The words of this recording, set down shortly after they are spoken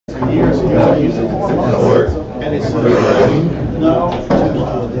That'll work.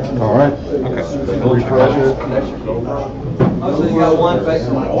 All right. Okay. So you got one based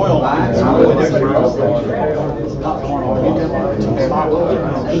on oil lines. I use the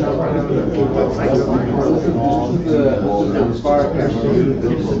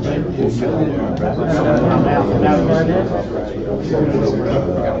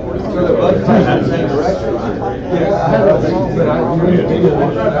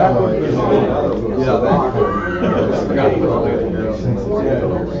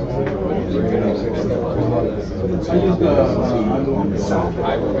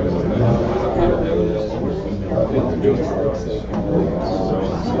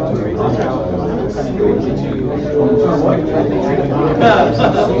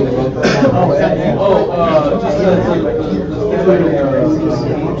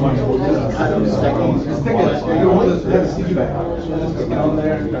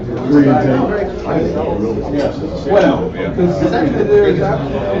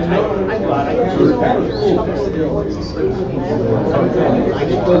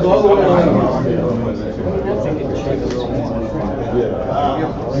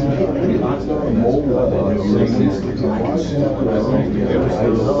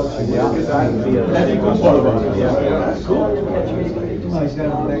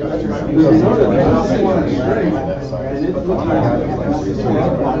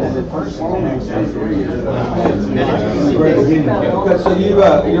So you're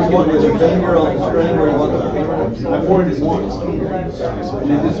wanting your finger on the string where you want the camera? I've worn it once.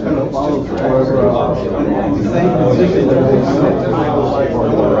 And it just kind of follows forever. Same position.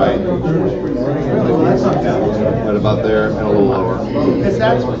 Right. Right about there and a little lower. Because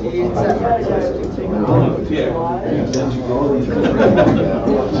that's what it's at.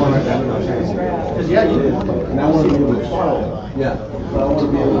 Because yeah, you did. And I want to be able to follow. Yeah. But I want to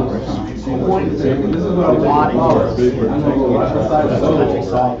be able to point and say, this is what I'm body. I know right beside the soul.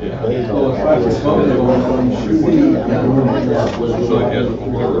 So it's right for smoke.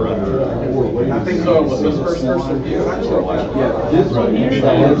 I think so. Was this first person view? Yeah, this one here is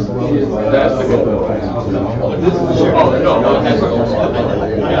That's the goal. This is the Oh, no, that's the goal.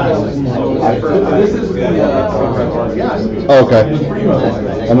 This is the Oh, okay.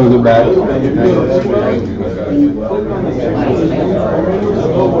 I moved it back.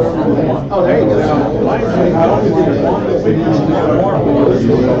 Oh, there you go.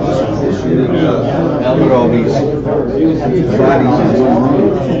 Look at all these bodies.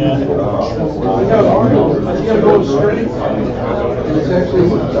 You gotta go straight. It's actually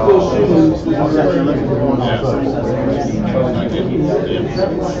still shooting.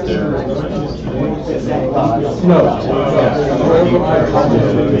 No.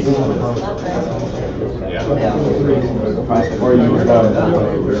 Or you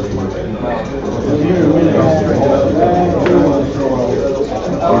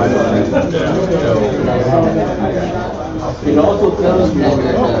It also tells you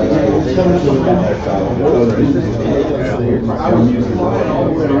that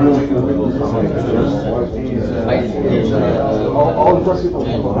all the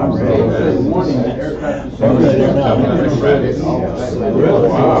people. I'm ready.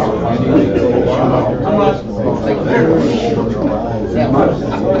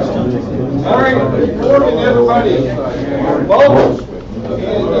 All right, good morning, everybody. Welcome.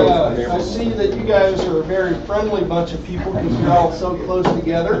 And I see that you guys are a very friendly bunch of people because you're all so close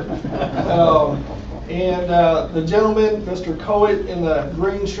together. The gentleman, Mr. Coet, in the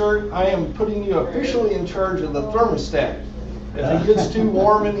green shirt, I am putting you officially in charge of the thermostat. If it gets too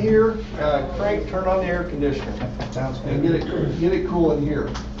warm in here, turn on the air conditioner and get it cool in here.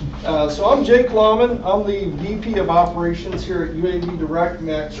 So I'm Jake Lawman. I'm the VP of Operations here at UAV Direct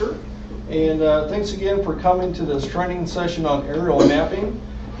Maxer. And thanks again for coming to this training session on aerial mapping.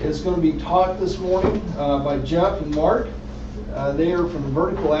 It's going to be taught this morning by Jeff and Mark. They are from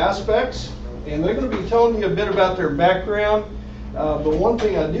Vertical Aspects, and they're going to be telling you a bit about their background. But one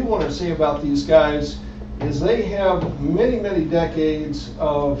thing I do want to say about these guys is they have many, many decades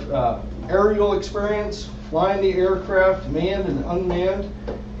of aerial experience, flying the aircraft, manned and unmanned,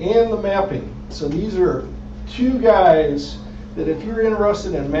 and the mapping. So these are two guys that if you're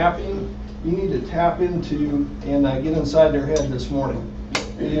interested in mapping, you need to tap into and get inside their head this morning.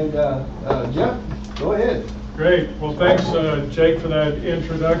 And Jeff, go ahead. Great. Well, thanks, Jake, for that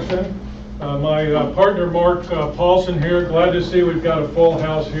introduction. My partner, Mark Paulson here. Glad to see we've got a full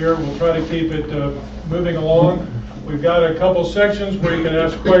house here. We'll try to keep it moving along. We've got a couple sections where you can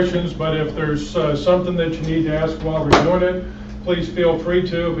ask questions, but if there's something that you need to ask while we're doing it, please feel free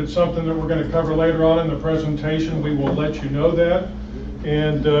to. If it's something that we're going to cover later on in the presentation, we will let you know that.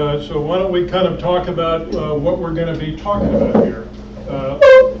 And so why don't we kind of talk about what we're going to be talking about here.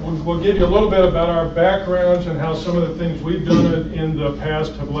 We'll give you a little bit about our backgrounds and how some of the things we've done in the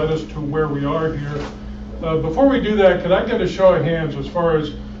past have led us to where we are here. Before we do that, could I get a show of hands as far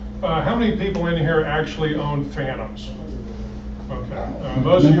as how many people in here actually own Phantoms? Okay.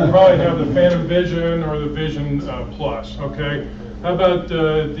 Most of you probably have the Phantom Vision or the Vision Plus. Okay. How about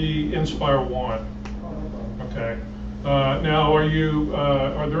the Inspire One? Okay. Now,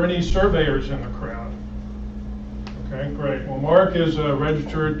 are there any surveyors in the crowd? Okay, great. Well, Mark is a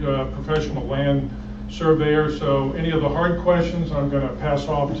registered professional land surveyor, so any of the hard questions I'm going to pass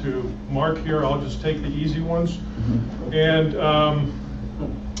off to Mark here. I'll just take the easy ones. And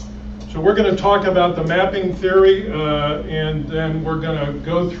so we're going to talk about the mapping theory, and then we're going to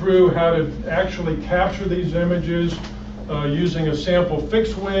go through how to actually capture these images using a sample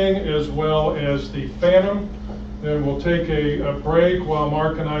fixed wing as well as the Phantom. Then we'll take a break while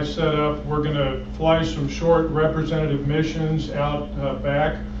Mark and I set up. We're going to fly some short representative missions out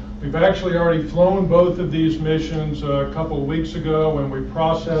back. We've actually already flown both of these missions a couple of weeks ago when we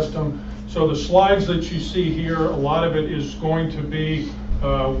processed them. So the slides that you see here, a lot of it is going to be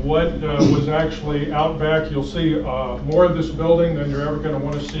what was actually out back. You'll see more of this building than you're ever going to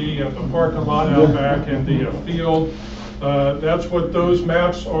want to see, and the parking lot out back and the field. That's what those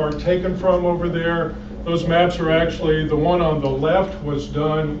maps are taken from over there. Those maps are actually, the one on the left was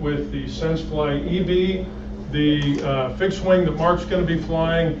done with the SenseFly EB, the fixed wing that Mark's going to be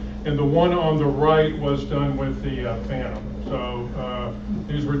flying, and the one on the right was done with the Phantom. So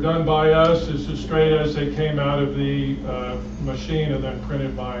these were done by us. It's as straight as they came out of the machine and then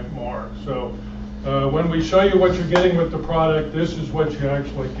printed by Mark. So when we show you what you're getting with the product, this is what you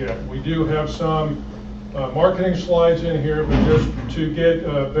actually get. We do have some marketing slides in here, but just to get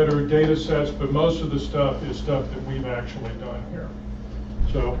better data sets, but most of the stuff is stuff that we've actually done here.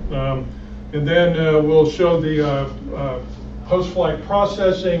 So, and then we'll show the post-flight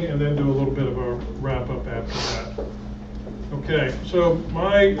processing and then do a little bit of a wrap-up after that. Okay, so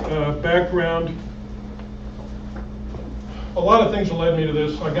my background, a lot of things have led me to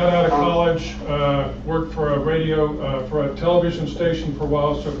this. I got out of college, worked for a radio, for a television station for a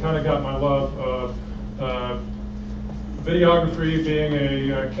while, so kind of got my love of videography, being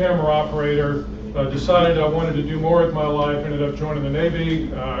a camera operator. Decided I wanted to do more with my life, ended up joining the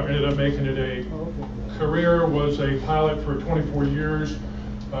Navy, ended up making it a career, was a pilot for 24 years,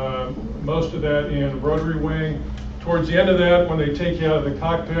 most of that in rotary wing. Towards the end of that, when they take you out of the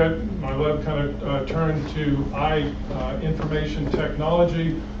cockpit, my love kind of turned to information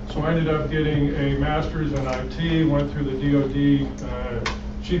technology, so I ended up getting a master's in IT, went through the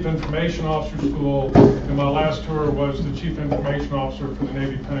DoD Chief Information Officer School, and my last tour was the Chief Information Officer for the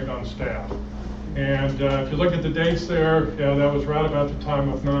Navy Pentagon staff. And if you look at the dates there, yeah, that was right about the time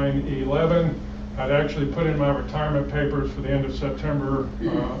of 9/11. I'd actually put in my retirement papers for the end of September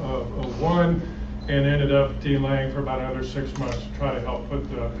of 01, and ended up delaying for about another 6 months to try to help put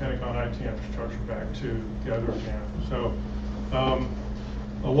the Pentagon IT infrastructure back together again. So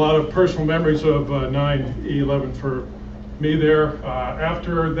a lot of personal memories of 9/11 for me there.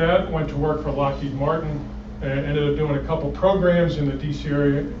 After that, went to work for Lockheed Martin, and ended up doing a couple programs in the DC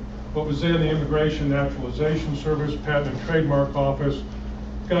area. What was in the Immigration Naturalization Service, Patent and Trademark Office.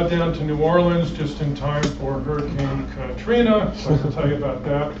 Got down to New Orleans just in time for Hurricane Katrina, so I can tell you about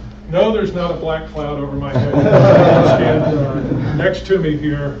that. No, there's not a black cloud over my head. Stand next to me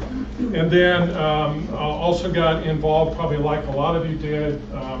here. And then also got involved, probably like a lot of you did,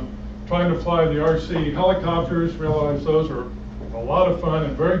 trying to fly the RC helicopters. Realized those are a lot of fun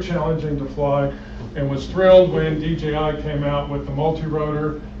and very challenging to fly, and was thrilled when DJI came out with the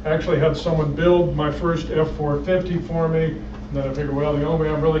multi-rotor. Actually had someone build my first F450 for me, and then I figured, well, the only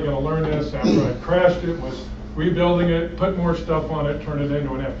way I'm really going to learn this after I crashed it was rebuilding it, put more stuff on it, turn it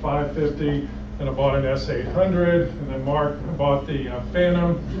into an F550, and I bought an S800, and then Mark bought the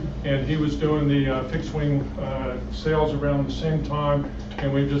Phantom, and he was doing the fixed wing sales around the same time,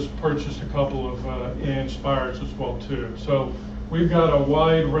 and we just purchased a couple of Inspires as well too. So we've got a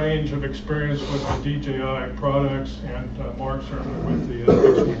wide range of experience with the DJI products, and Mark certainly with the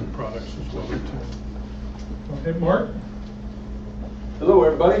fixed wing products as well too. Okay, Mark? Hello,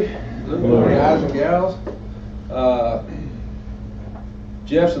 everybody. Hello, guys and gals.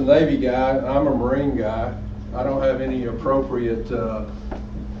 Jeff's a Navy guy. I'm a Marine guy. I don't have any appropriate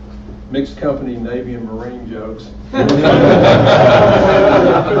mixed company Navy and Marine jokes. Couldn't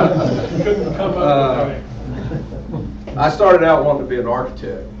come up with any. I started out wanting to be an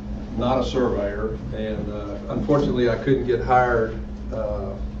architect, not a surveyor, and unfortunately I couldn't get hired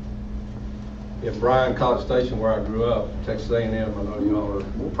in Bryan, College Station, where I grew up, Texas A&M. I know y'all are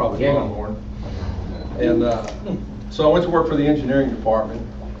probably Longhorn. And so I went to work for the engineering department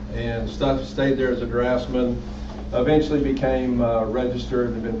and stayed there as a draftsman. Eventually became registered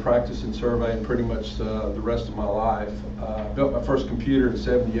and been practicing surveying pretty much the rest of my life. Built my first computer in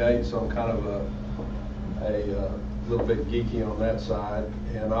 '78, so I'm kind of a little bit geeky on that side.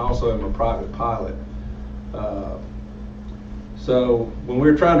 And I also am a private pilot. So when we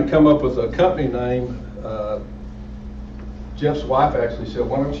were trying to come up with a company name, Jeff's wife actually said,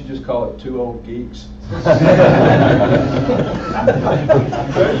 "Why don't you just call it Two Old Geeks?" That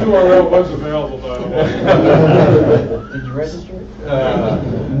URL was available, by the way. Did you register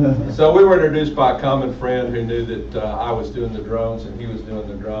it? So we were introduced by a common friend who knew that I was doing the drones and he was doing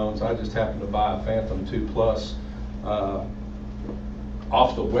the drones. I just happened to buy a Phantom 2 Plus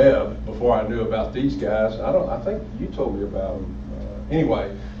off the web before I knew about these guys. I think you told me about them. Anyway,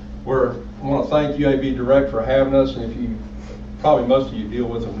 I want to thank UAV Direct for having us, and if you probably most of you deal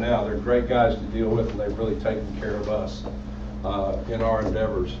with them now. They're great guys to deal with, and they've really taken care of us in our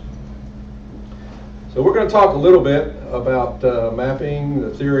endeavors. So we're going to talk a little bit about mapping, the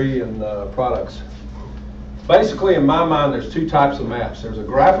theory, and products. Basically, in my mind, there's two types of maps. There's a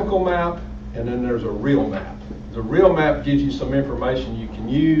graphical map, and then there's a real map. The real map gives you some information you can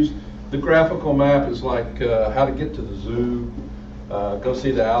use. The graphical map is like how to get to the zoo, go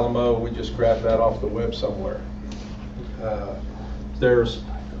see the Alamo. We just grabbed that off the web somewhere. There's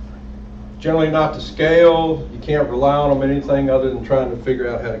generally not to scale. You can't rely on them anything other than trying to figure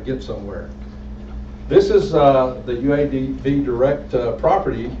out how to get somewhere. This is the UAV Direct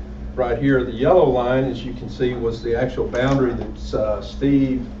property right here. The yellow line, as you can see, was the actual boundary that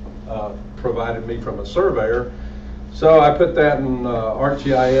Steve provided me from a surveyor. So I put that in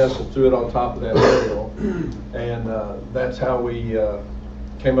ArcGIS and threw it on top of that aerial, and that's how we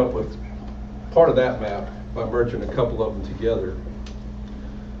came up with part of that map by merging a couple of them together.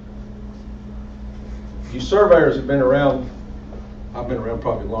 You surveyors have been around, I've been around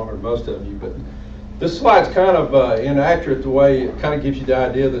probably longer than most of you, but this slide's kind of inaccurate the way it kind of gives you the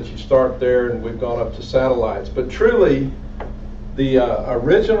idea that you start there and we've gone up to satellites. But truly, the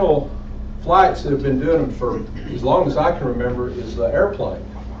original flights that have been doing them for as long as I can remember is the airplane.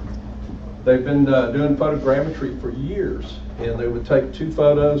 They've been doing photogrammetry for years, and they would take two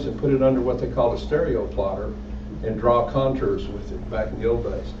photos and put it under what they call a stereo plotter and draw contours with it back in the old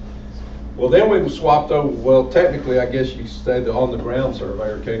days. Well, then we swapped over. Well, technically, I guess you could say the on-the-ground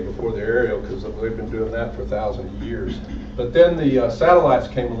surveyor came before the aerial because they've been doing that for thousands of years. But then the satellites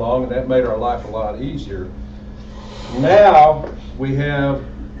came along, and that made our life a lot easier. Now we have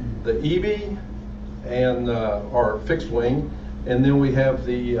the EV and our fixed wing, and then we have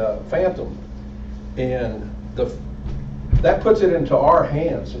the Phantom, and that puts it into our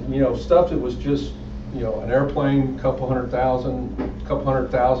hands. And, you know, stuff that was just, you know, an airplane, couple hundred thousand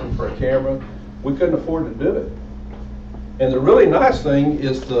for a camera, we couldn't afford to do it. And the really nice thing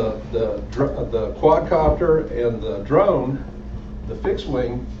is the quadcopter and the drone, the fixed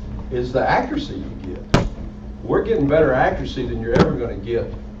wing, is the accuracy you get. We're getting better accuracy than you're ever going to get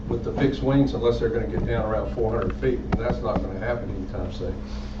with the fixed wings unless they're going to get down around 400 feet, and that's not going to happen anytime soon.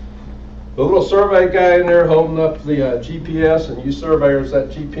 The little survey guy in there holding up the GPS, and you surveyors, that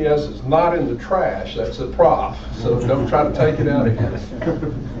GPS is not in the trash. That's a prop, so don't try to take it out of here.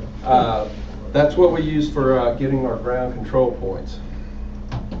 That's what we use for getting our ground control points.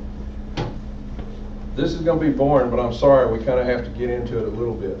 This is going to be boring, but I'm sorry, we kind of have to get into it a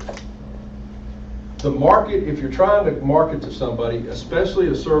little bit. The market, if you're trying to market to somebody, especially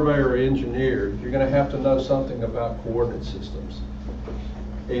a surveyor or engineer, you're going to have to know something about coordinate systems.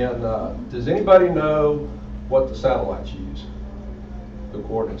 And does anybody know what the satellites use? The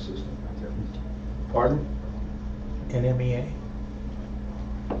coordinate system. Pardon? NMEA.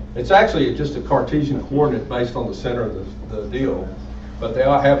 It's actually just a Cartesian coordinate based on the center of the deal. But they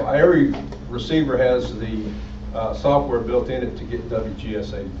all have, every receiver has the software built in it to get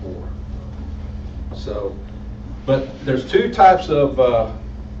WGS84. So, but there's two types of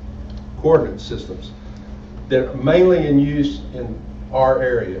coordinate systems that are mainly in use in our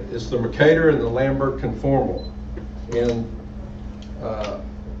area. It's the Mercator and the Lambert conformal. And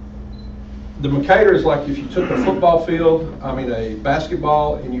the Mercator is like if you took a football field, a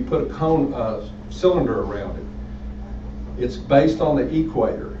basketball, and you put a cone, cylinder around it. It's based on the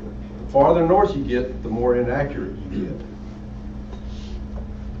equator. The farther north you get, the more inaccurate you get.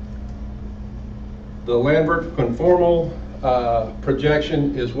 The Lambert conformal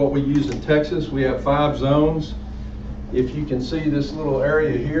projection is what we use in Texas. We have 5 zones. If you can see this little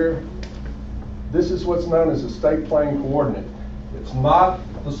area here, this is what's known as a state plane coordinate. It's not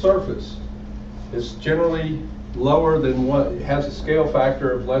the surface. It's generally lower than what, it has a scale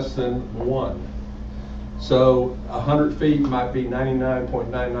factor of less than 1. So 100 feet might be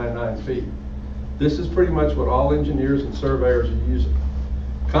 99.999 feet. This is pretty much what all engineers and surveyors are using.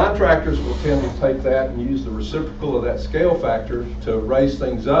 Contractors will tend to take that and use the reciprocal of that scale factor to raise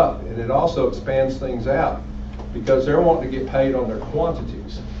things up, and it also expands things out because they're wanting to get paid on their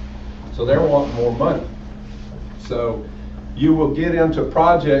quantities. So they're wanting more money. So you will get into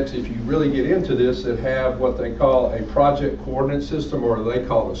projects, if you really get into this, that have what they call a project coordinate system, or they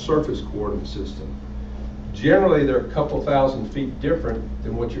call a surface coordinate system. Generally, they're a couple thousand feet different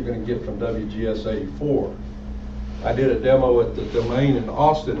than what you're going to get from WGS 84. I did a demo at the Domain in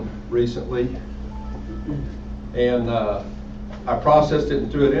Austin recently, and I processed it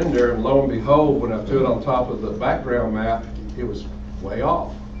and threw it in there, and lo and behold, when I threw it on top of the background map, it was way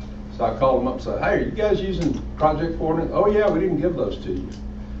off. So I called them up and said, hey, are you guys using project coordinates? Oh yeah, we didn't give those to you.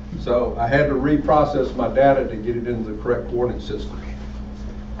 So I had to reprocess my data to get it into the correct coordinate system.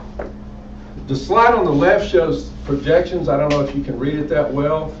 The slide on the left shows projections. I don't know if you can read it that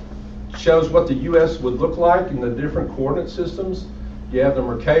well. Shows what the U.S. would look like in the different coordinate systems. You have the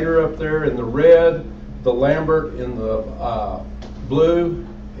Mercator up there in the red, the Lambert in the blue,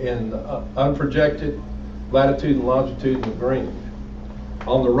 and unprojected, latitude and longitude in the green.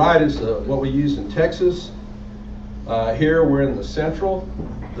 On the right is what we use in Texas. Here we're in the central.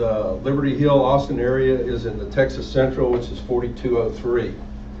 The Liberty Hill, Austin area is in the Texas Central, which is 4203.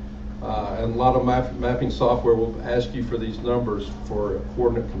 And a lot of mapping software will ask you for these numbers for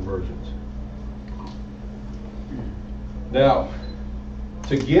coordinate conversions. Now,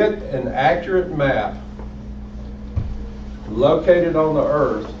 to get an accurate map located on the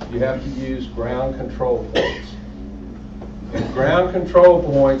Earth, you have to use ground control points. And ground control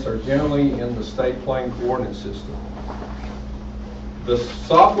points are generally in the state plane coordinate system. The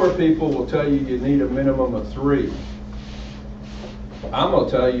software people will tell you you need a minimum of 3. I'm going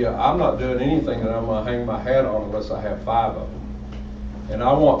to tell you, I'm not doing anything that I'm going to hang my hat on unless I have 5 of them. And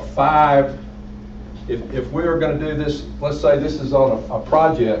I want 5, if we were going to do this, let's say this is on a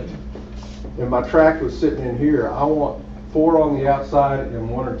project, and my track was sitting in here, I want 4 on the outside and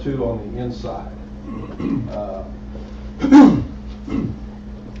 1 or 2 on the inside.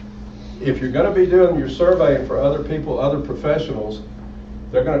 If you're going to be doing your surveying for other people, other professionals,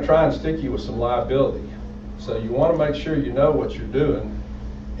 they're going to try and stick you with some liability. So you want to make sure you know what you're doing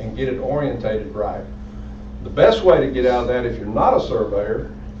and get it orientated right. The best way to get out of that, if you're not a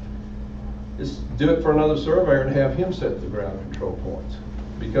surveyor, is do it for another surveyor and have him set the ground control points,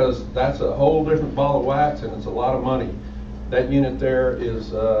 because that's a whole different ball of wax and it's a lot of money. That unit there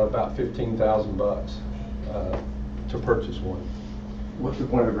is about $15,000 to purchase one. What's the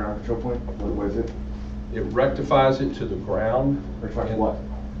point of the ground control point? What is it? It rectifies it to the ground. Rectifies in what?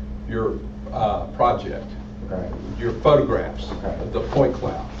 Your project. Okay. Your photographs Okay. of the point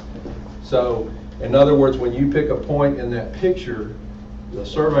cloud. So, in other words, when you pick a point in that picture, the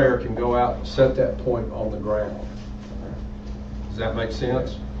surveyor can go out and set that point on the ground. Does that make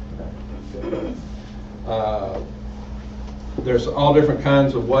sense? There's all different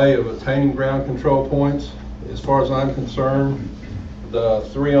kinds of way of attaining ground control points. As far as I'm concerned, the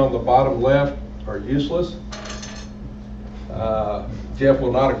 3 on the bottom left are useless. Jeff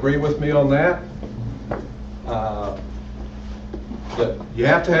will not agree with me on that. But you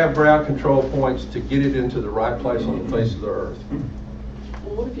have to have ground control points to get it into the right place on the face of the Earth.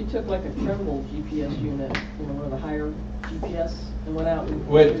 Well, what if you took like a Trimble GPS unit, one of the higher GPS, and went out and...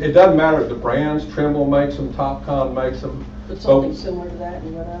 Well, it doesn't matter the brands. Trimble makes them, Topcon makes them. But something similar to that,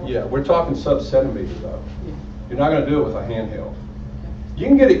 and you went out? Yeah, we're talking sub-centimeter though. Yeah. You're not going to do it with a handheld. You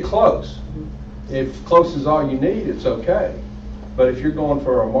can get it close. If close is all you need, it's okay. But if you're going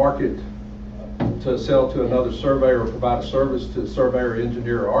for a market to sell to another surveyor or provide a service to a surveyor,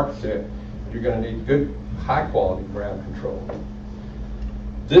 engineer, or architect, you're going to need good, high-quality ground control.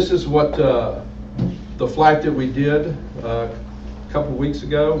 This is what the flight that we did a couple weeks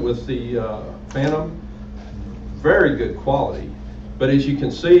ago with the Phantom. Very good quality. But as you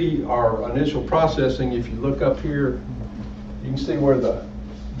can see, our initial processing, if you look up here, you can see where the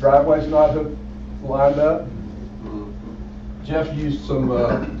driveway's not lined up. Jeff used some,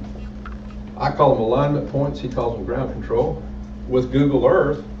 I call them alignment points, he calls them ground control, with Google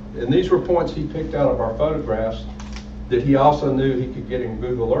Earth. And these were points he picked out of our photographs that he also knew he could get in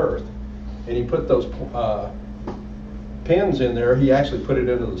Google Earth. And he put those pins in there. He actually put it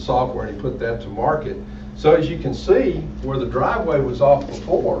into the software and he put that to market. So as you can see, where the driveway was off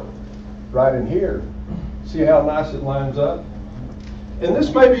before, right in here, see how nice it lines up? And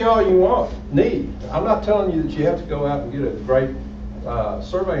this may be all you need. I'm not telling you that you have to go out and get a great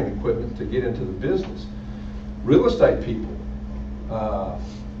surveying equipment to get into the business. Real estate people,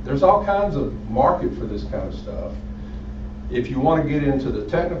 there's all kinds of market for this kind of stuff. If you want to get into the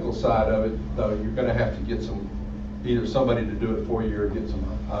technical side of it, though, you're going to have to get either somebody to do it for you or get some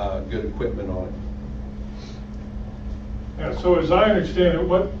good equipment on it. Yeah, so as I understand it,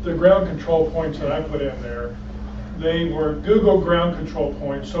 what the ground control points that I put in there, they were Google ground control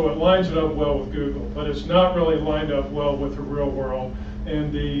points, so it lines it up well with Google, but it's not really lined up well with the real world.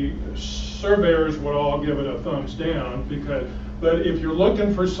 And the surveyors would all give it a thumbs down but if you're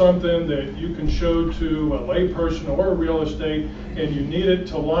looking for something that you can show to a layperson or a real estate and you need it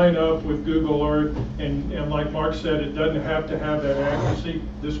to line up with Google Earth, and like Mark said, it doesn't have to have that accuracy,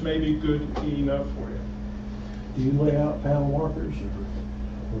 this may be good enough for you. Do you lay out panel markers,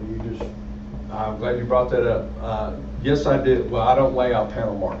 or do you just? I'm glad you brought that up. Yes, I do. Well, I don't lay out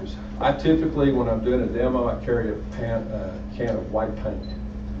panel markers. I typically, when I'm doing a demo, I carry a can of white paint.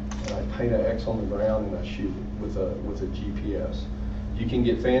 And I paint an X on the ground and I shoot it with a GPS. You can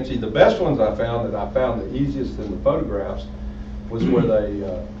get fancy. The best ones I found the easiest in the photographs was where they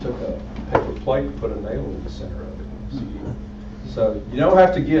took a paper plate and put a nail in the center of it. So you don't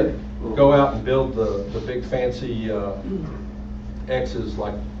have to go out and build the big fancy X's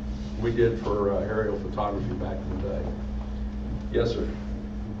like we did for aerial photography back in the day. Yes, sir.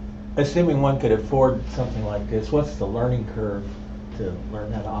 Assuming one could afford something like this, what's the learning curve to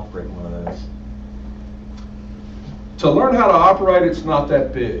learn how to operate one of those? To learn how to operate, it's not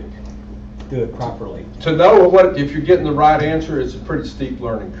that big. Do it properly. To know if you're getting the right answer, it's a pretty steep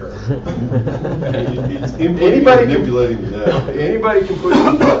learning curve. Anybody manipulating the data. Anybody can push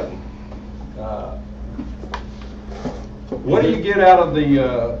the button. What do you get out of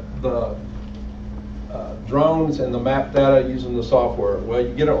the drones and the map data using the software? Well,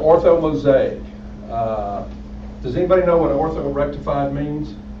 you get an orthomosaic. Does anybody know what orthorectified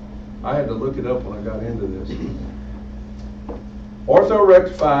means? I had to look it up when I got into this.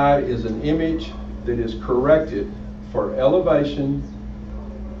 Orthorectified is an image that is corrected for elevation,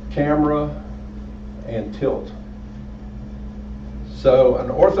 camera, and tilt. So an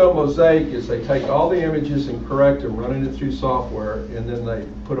orthomosaic is they take all the images and correct them, running it through software, and then they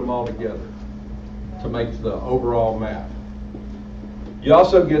put them all together to make the overall map. You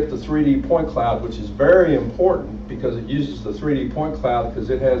also get the 3D point cloud, which is very important because it uses the 3D point cloud because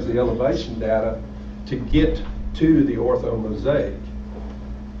it has the elevation data to get to the orthomosaic.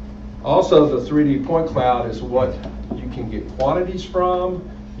 Also, the 3D point cloud is what you can get quantities from,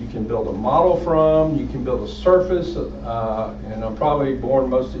 you can build a model from, you can build a surface, and I'm probably boring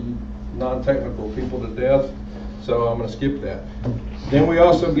most of you non-technical people to death, so I'm going to skip that. Then we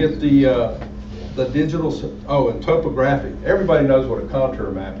also get the digital, and topographic. Everybody knows what a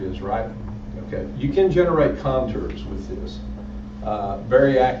contour map is, right? Okay, you can generate contours with this,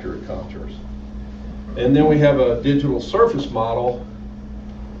 very accurate contours. And then we have a digital surface model.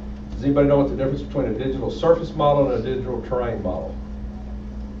 Does anybody know what the difference between a digital surface model and a digital terrain model?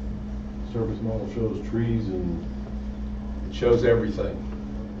 Surface model shows trees and it shows everything.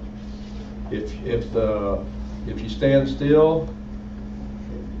 If you stand still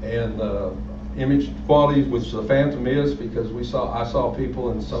and the image quality, which the Phantom is, because I saw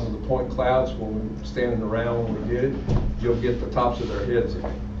people in some of the point clouds when we were standing around when we did it, you'll get the tops of their heads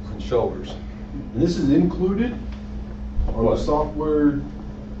and shoulders. And this is included on What? the software.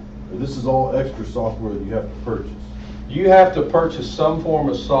 This is all extra software that you have to purchase. You have to purchase some form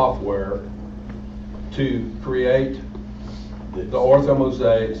of software to create the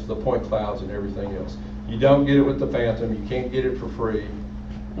orthomosaics, the point clouds, and everything else. You don't get it with the Phantom. You can't get it for free.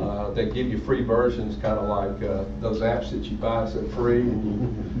 They give you free versions, kind of like those apps that you buy that's free.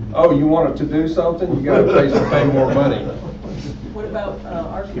 And you want it to do something? You got to pay more money. What about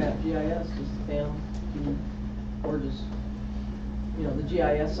ArcMap GIS? Does the Phantom do, or does, the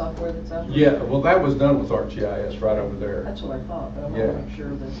GIS software that's out there? Yeah, well, that was done with ArcGIS right over there. That's what I thought, but I want Yeah. to make sure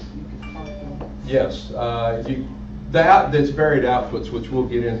that you can talk to them. Yes, that's varied outputs, which we'll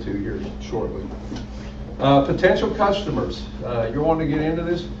get into here shortly. Potential customers, you're wanting to get into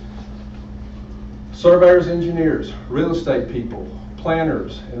this? Surveyors, engineers, real estate people,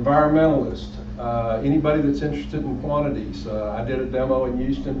 planners, environmentalists, anybody that's interested in quantities. I did a demo in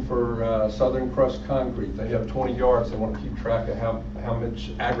Houston for Southern Crust Concrete. They have 20 yards. They want to keep track of how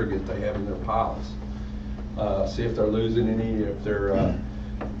much aggregate they have in their piles. See if they're losing any, if they're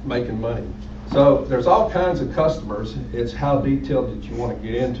making money. So there's all kinds of customers. It's how detailed that you want to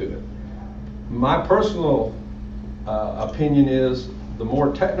get into it. My personal opinion is the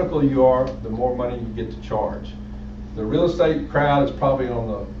more technical you are, the more money you get to charge. The real estate crowd is probably on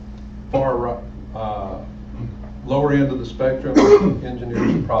the far lower end of the spectrum.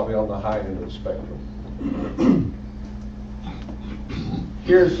 Engineers are probably on the high end of the spectrum.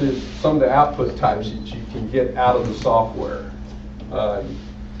 Here's some of the output types that you can get out of the software.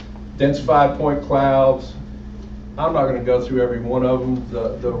 Densified point clouds. I'm not going to go through every one of them.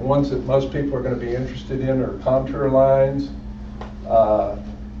 The ones that most people are going to be interested in are contour lines,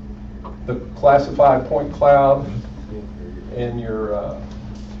 the classified point cloud, and your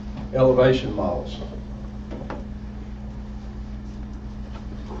elevation models.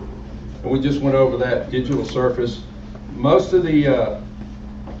 And we just went over that digital surface. Most of the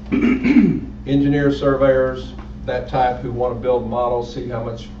engineers, surveyors, that type who want to build models, see how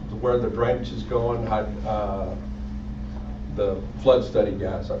much, where the drainage is going, the flood study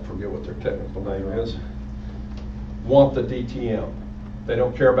guys, I forget what their technical name is, want the DTM. They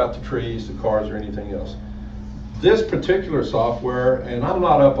don't care about the trees, the cars, or anything else. This particular software, and I'm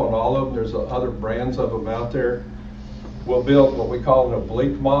not up on all of them, there's other brands of them out there, will build what we call an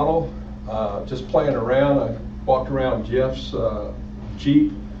oblique model. Just playing around, I walked around Jeff's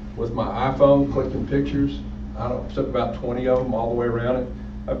Jeep with my iPhone, clicking pictures. I don't know, took about 20 of them all the way around it.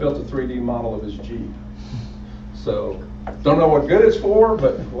 I built a 3D model of his Jeep. So, don't know what good it's for,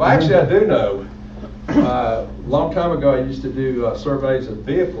 but, well, actually I do know. A long time ago, I used to do surveys of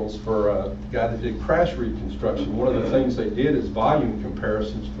vehicles for a guy that did crash reconstruction. One of the things they did is volume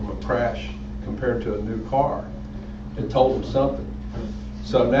comparisons from a crash compared to a new car. It told them something.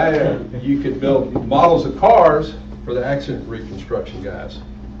 So now you could build models of cars for the accident reconstruction guys.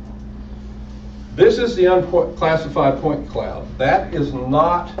 This is the unclassified point cloud. That is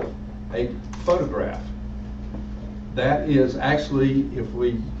not a photograph. That is actually, if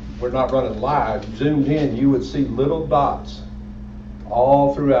we're not running live, zoomed in, you would see little dots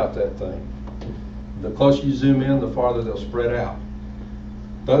all throughout that thing. The closer you zoom in, the farther they'll spread out.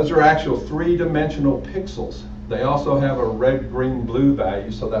 Those are actual three-dimensional pixels. They also have a red, green, blue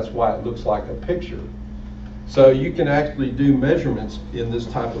value, so that's why it looks like a picture. So you can actually do measurements in this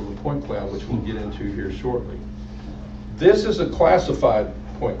type of a point cloud, which we'll get into here shortly. This is a classified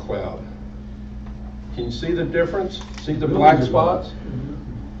point cloud. Can you see the difference? See the black spots?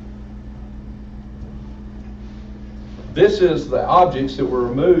 This is the objects that were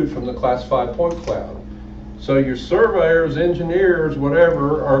removed from the classified point cloud. So your surveyors, engineers,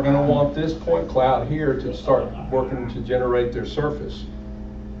 whatever, are going to want this point cloud here to start working to generate their surface.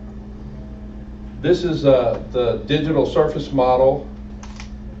 This is the digital surface model,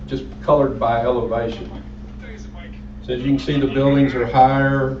 just colored by elevation. So as you can see, the buildings are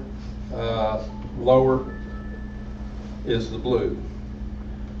higher, lower is the blue.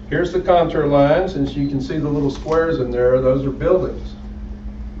 Here's the contour lines, and as you can see the little squares in there, those are buildings.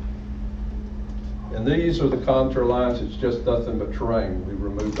 And these are the contour lines, it's just nothing but terrain. We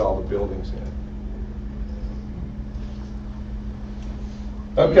removed all the buildings in.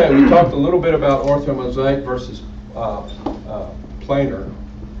 Okay, we talked a little bit about orthomosaic versus planar.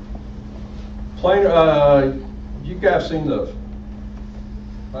 Planar, you guys seen the,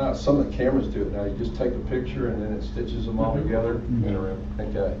 some of the cameras do it now. You just take a picture and then it stitches them all together.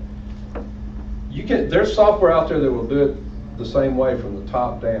 Okay. You can, there's software out there that will do it the same way from the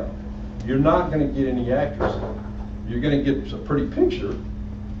top down. You're not going to get any accuracy. You're going to get a pretty picture,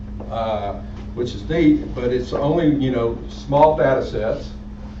 which is neat, but it's only, small data sets,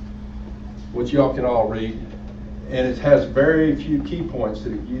 which y'all can all read, and it has very few key points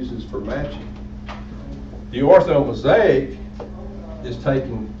that it uses for matching. The orthomosaic is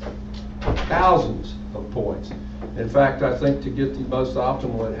taking thousands of points. In fact, I think to get the most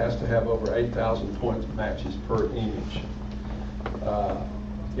optimal, it has to have over 8,000 point matches per image.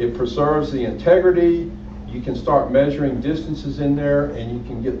 It preserves the integrity. You can start measuring distances in there, and you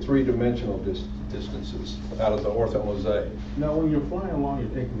can get three-dimensional distances out of the orthomosaic. Now, when you're flying along, you're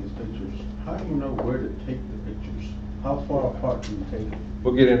taking these pictures, how do you know where to take the pictures? How far apart do you take them?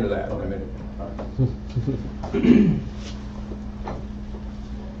 We'll get into that in a minute.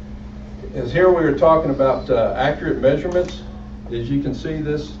 As here we were talking about accurate measurements. As you can see,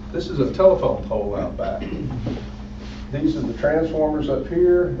 this is a telephone pole out back. These are the transformers up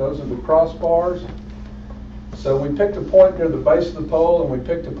here. Those are the crossbars. So we picked a point near the base of the pole, and we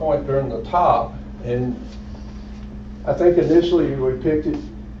picked a point during the top. And I think initially we picked it,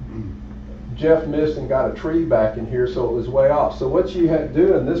 Jeff missed and got a tree back in here, so it was way off. So what you had to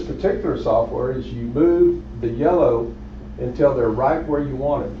do in this particular software is you move the yellow until they're right where you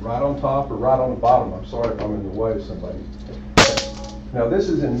want it, right on top or right on the bottom. I'm sorry if I'm in the way of somebody. Now this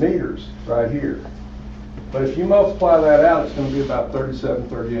is in meters right here. But if you multiply that out, it's going to be about 37,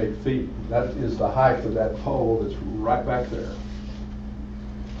 38 feet. That is the height of that pole that's right back there.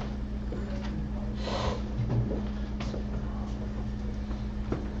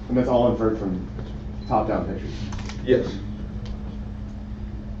 And that's all inferred from top-down pictures? Yes.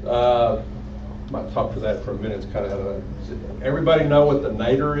 Might talk for that for a minute. It's kind of everybody know what the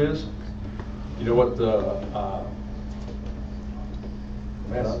nadir is? You know what the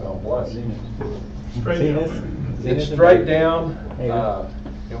man, I'm going blank. Straight down. Zenith? It's Zenith straight and- down,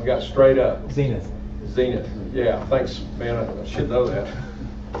 and we got straight up. Zenith. Zenith. Yeah, thanks, man. I should know that.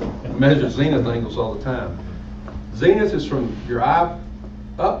 I measure zenith angles all the time. Zenith is from your eye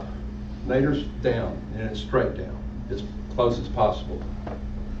up, nadir's down, and it's straight down, as close as possible.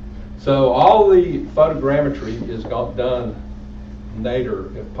 So all the photogrammetry is done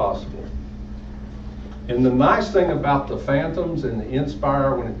nadir if possible. And the nice thing about the Phantoms and the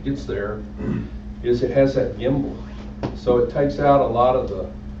Inspire when it gets there is it has that gimbal. So it takes out a lot of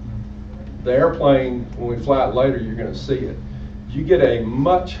the airplane. When we fly it later, you're going to see it. You get a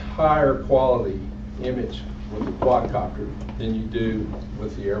much higher quality image with the quadcopter than you do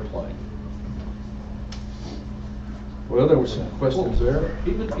with the airplane. Well, there were some questions there.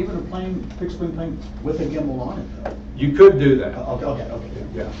 Even a plane, fixed wing plane with a gimbal on it though? You could do that. Okay.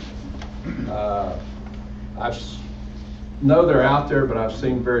 Yeah. Know they're out there, but I've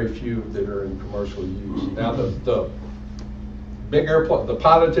seen very few that are in commercial use. Now the big airplane, the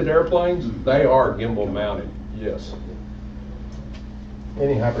piloted airplanes, they are gimbal mounted. Yes.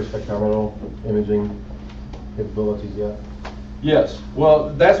 Any hyperspectral imaging capabilities yet? Yes. Well,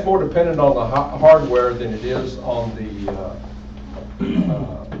 that's more dependent on the hardware than it is on the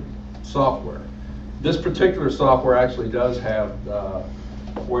software. This particular software actually does have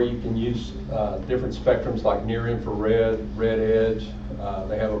where you can use different spectrums like near infrared, red edge.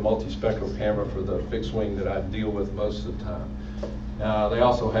 They have a multispectral camera for the fixed wing that I deal with most of the time. They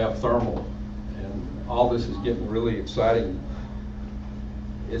also have thermal, and all this is getting really exciting.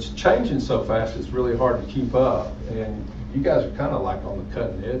 It's changing so fast, it's really hard to keep up, and you guys are kind of like on the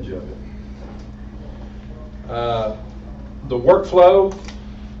cutting edge of it. The workflow,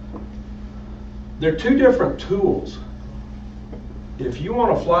 they're two different tools. If you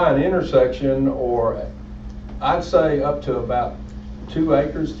want to fly an intersection, or I'd say up to about 2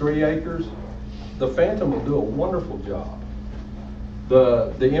 acres, 3 acres, the Phantom will do a wonderful job.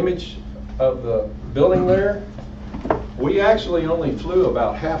 The image of the building there, we actually only flew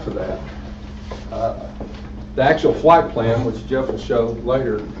about half of that. The actual flight plan, which Jeff will show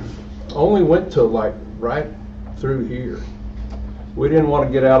later, only went to like right through here. We didn't want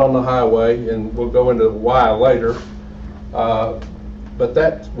to get out on the highway, and we'll go into why later. But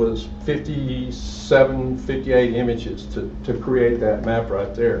that was 57, 58 images to create that map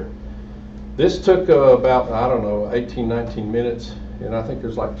right there. This took about, I don't know, 18, 19 minutes, and I think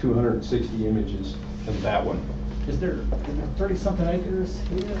there's like 260 images in that one. Is there 30-something acres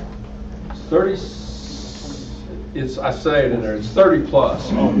here? 30, I say it in there, it's 30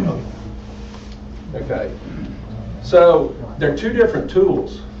 plus. Okay. So they're two different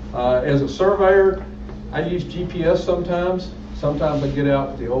tools. As a surveyor, I use GPS sometimes. Sometimes I get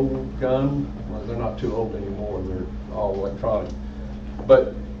out the old gun. Well, they're not too old anymore. They're all electronic.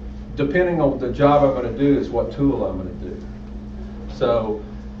 But depending on the job I'm going to do is what tool I'm going to do. So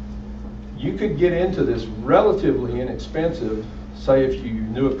you could get into this relatively inexpensive. Say if you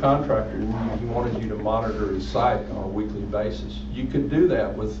knew a contractor and he wanted you to monitor his site on a weekly basis, you could do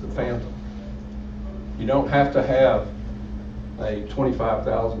that with the Phantom. You don't have to have a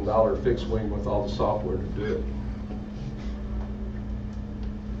 $25,000 fixed wing with all the software to do it.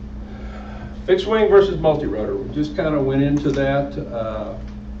 Fixed wing versus multi-rotor, we just kind of went into that.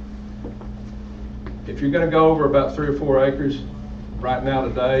 If you're going to go over about 3 or 4 acres, right now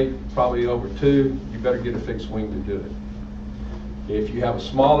today, probably over 2, you better get a fixed wing to do it. If you have a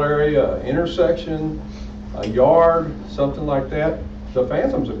small area, an intersection, a yard, something like that, the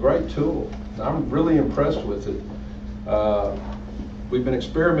Phantom's a great tool. I'm really impressed with it. We've been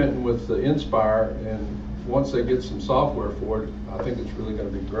experimenting with the Inspire, and once they get some software for it, I think it's really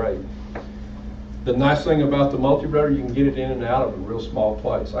going to be great. The nice thing about the multi-rotor, you can get it in and out of a real small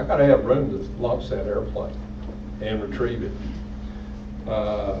place. I got to have room to launch that airplane and retrieve it.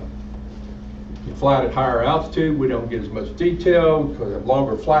 You fly it at higher altitude, we don't get as much detail because we have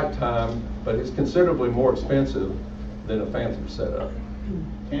longer flight time, but it's considerably more expensive than a Phantom setup.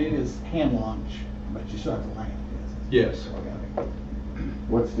 And it is hand launch, but you still have to land. Yes.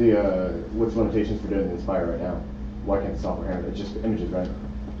 What's limitations for doing the Inspire right now? Why can't the software handle it? It's just images, right?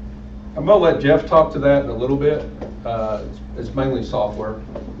 I'm going to let Jeff talk to that in a little bit. It's mainly software.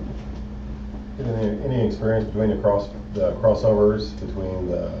 Any experience between the crossovers between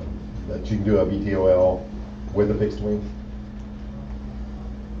that you can do a VTOL with a fixed wing?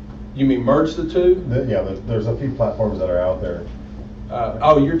 You mean merge the two? Yeah, there's a few platforms that are out there.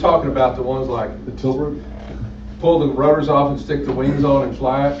 Oh, you're talking about the ones like The Tilbrook? pull the rotors off and stick the wings on and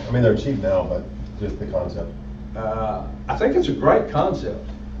fly it? I mean, they're cheap now, but just the concept. I think it's a great concept.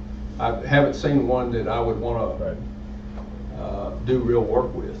 I haven't seen one that I would want Right. to do real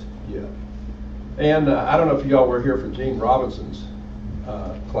work with yet. And I don't know if y'all were here for Gene Robinson's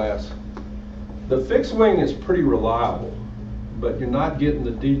class. The fixed wing is pretty reliable, but you're not getting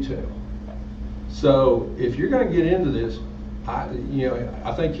the detail. So if you're going to get into this, I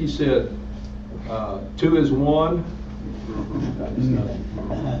think he said 2 is 1.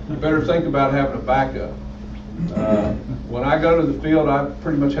 You better think about having a backup. When I go to the field, I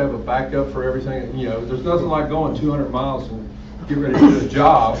pretty much have a backup for everything. There's nothing like going 200 miles and get ready to do a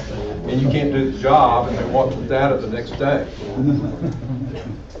job, and you can't do the job, and they want the data the next day.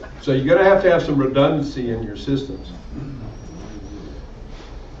 So you're going to have some redundancy in your systems.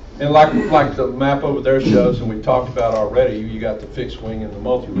 And like the map over there shows, and we've talked about already, you got the fixed wing and the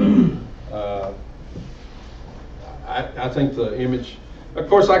multi-rotor. I think the image, of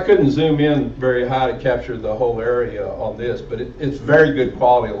course I couldn't zoom in very high to capture the whole area on this, but it's very good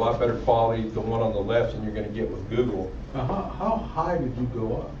quality, a lot better quality, the one on the left, than you're going to get with Google. Now, how high did you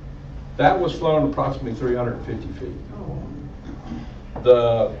go up? That was flown approximately 350 feet.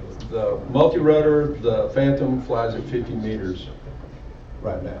 The multi-rotor, the Phantom, flies at 50 meters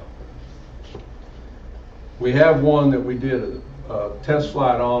right now. We have one that we did a test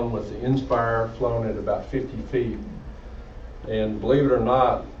flight on with the Inspire, flown at about 50 feet. And believe it or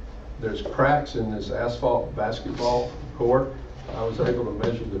not, there's cracks in this asphalt basketball court. I was able to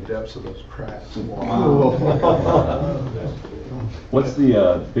measure the depths of those cracks. Wow. What's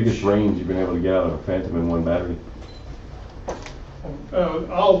the biggest range you've been able to get out of a Phantom in one battery?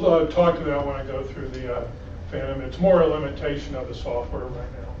 I'll talk to that when I go through the Phantom. It's more a limitation of the software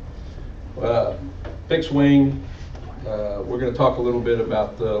right now. Fixed wing, we're going to talk a little bit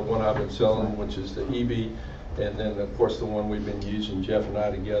about the one I've been selling, which is the EB, and then of course the one we've been using, Jeff and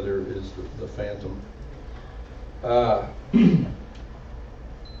I together, is the Phantom.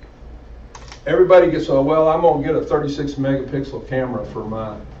 Everybody gets, well, I'm going to get a 36 megapixel camera for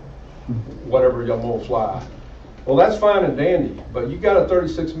my whatever I'm going to fly. Well, that's fine and dandy, but you got a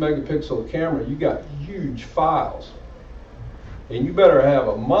 36 megapixel camera, you got huge files. And you better have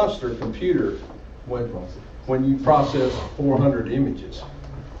a monster computer when you process 400 images.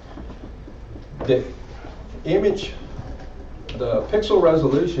 The pixel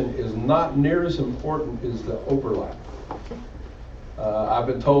resolution is not near as important as the overlap. I've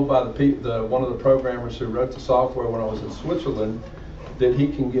been told by one of the programmers who wrote the software when I was in Switzerland that he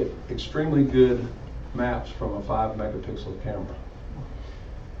can get extremely good maps from a 5 megapixel camera.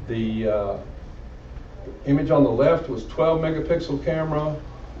 The image on the left was 12 megapixel camera.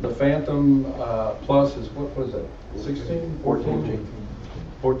 The Phantom Plus is, what was it, 16, 14?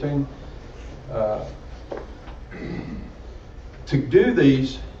 14. To do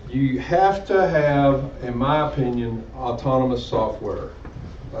these, you have to have, in my opinion, autonomous software.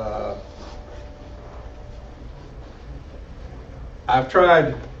 I've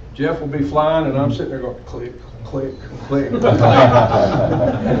tried, Jeff will be flying and I'm sitting there going click, click, click.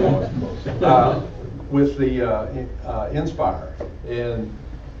 With the Inspire. And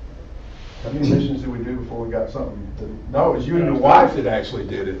how many missions did we do before we got something? No, it was you and your wife that actually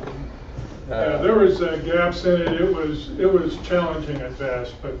did it. Yeah, there was gaps in it. It was challenging at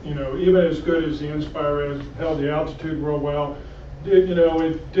best, but even as good as the Inspire is, held the altitude real well. It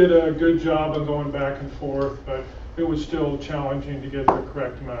did a good job of going back and forth, but it was still challenging to get the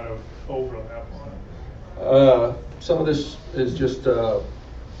correct amount of overlap on it. Some of this is just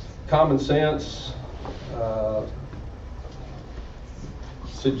common sense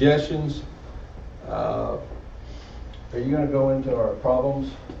suggestions. Are you going to go into our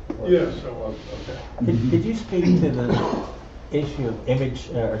problems? Yes, I will. Okay. Did you speak to the issue of image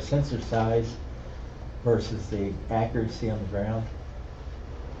or sensor size versus the accuracy on the ground?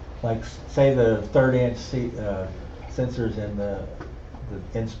 Like, say the 3rd-inch sensors in the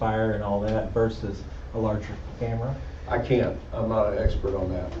Inspire and all that versus a larger camera? I can't. I'm not an expert on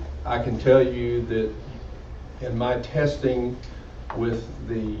that. I can tell you that in my testing with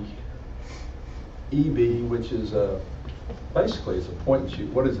the EB, which is basically it's a point and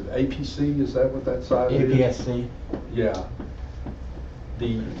shoot. What is it? APC? Is that what that size is? APS-C. Yeah.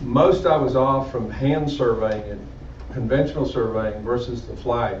 The most I was off from hand surveying and conventional surveying versus the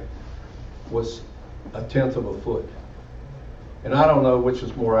flight was 1/10 of a foot. And I don't know which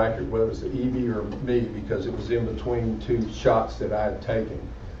was more accurate, whether it was the EB or me, because it was in between 2 shots that I had taken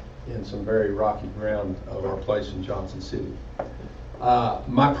in some very rocky ground of our place in Johnson City.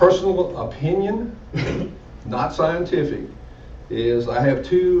 My personal opinion, not scientific, is I have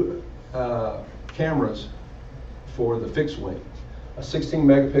two cameras for the fixed wing, a 16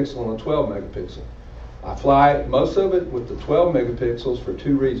 megapixel and a 12 megapixel. I fly most of it with the 12 megapixels for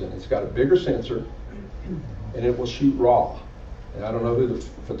two reasons. It's got a bigger sensor and it will shoot RAW. And I don't know who the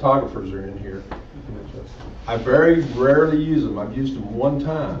photographers are in here. I very rarely use them. I've used them one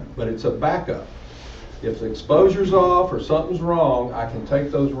time, but it's a backup. If the exposure's off or something's wrong, I can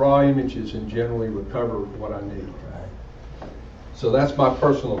take those RAW images and generally recover what I need. So that's my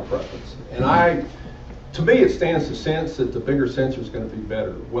personal preference. And to me, it stands to sense that the bigger sensor is going to be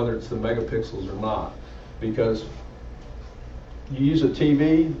better, whether it's the megapixels or not. Because you use a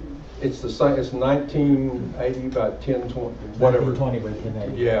TV, it's the same, it's 1980 by 1020, whatever. 1920 by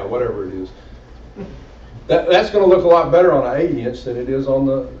 1080. Yeah, whatever it is. That's going to look a lot better on an 80-inch than it is on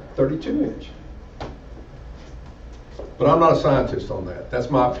the 32-inch. But I'm not a scientist on that. That's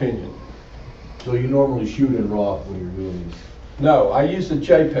my opinion. So you normally shoot in RAW when you're doing these? No, I use the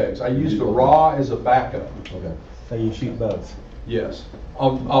JPEGs. I use the RAW as a backup. Okay. So you shoot both? Yes,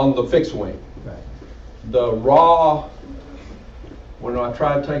 on the fixed wing. Right. The RAW, when I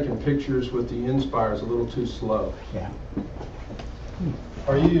tried taking pictures with the Inspire, is a little too slow. Yeah.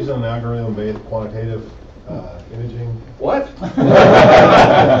 Are you using an algorithm-based quantitative imaging? What?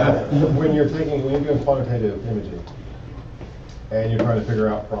 When you're doing quantitative imaging and you're trying to figure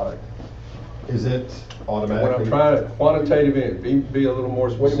out product, is it automatically? When I'm trying to quantitative image, be a little more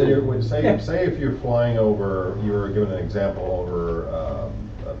specific. Say if you're flying over, you were given an example over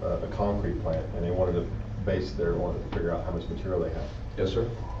a concrete plant, and they wanted to figure out how much material they have. Yes, sir.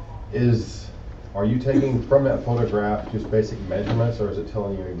 Are you taking from that photograph just basic measurements, or is it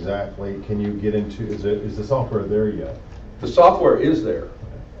telling you exactly? Can you get into? Is the software there yet? The software is there,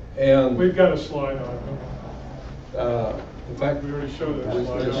 and We've got a slide on it. in fact, We already showed that we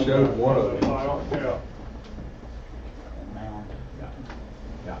slide. just on showed the- one on of the them. file.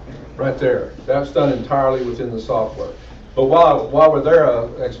 Yeah. Right there. That's done entirely within the software. But while we're there,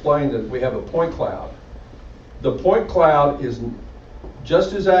 explain that we have a point cloud. The point cloud is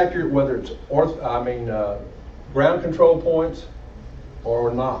just as accurate whether it's ground control points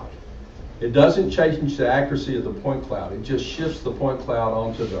or not. It doesn't change the accuracy of the point cloud. It just shifts the point cloud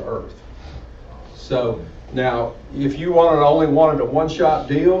onto the Earth. So now, if you only wanted a one-shot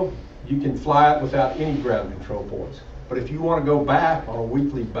deal, you can fly it without any ground control points. But if you want to go back on a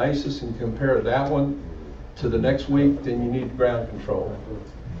weekly basis and compare that one to the next week, then you need ground control.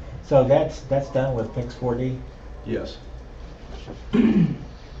 So that's done with Fix 4D? Yes.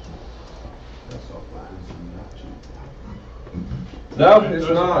 No, it's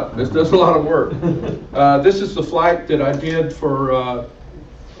not. This does a lot of work. This is the flight that I did for, I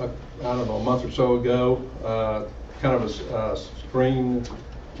don't know, a month or so ago. Kind of a screen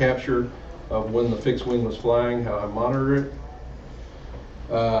capture of when the fixed wing was flying, how I monitored it.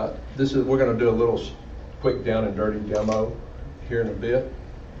 We're going to do a little quick down and dirty demo here in a bit.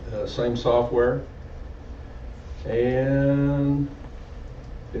 Same software. And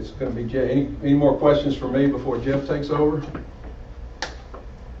it's going to be Jeff. Any more questions for me before Jeff takes over?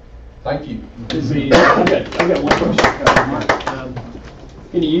 Thank you. I've got one question, Mark.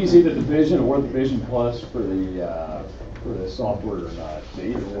 Can you use either the Vision or the Vision Plus for the software or not? They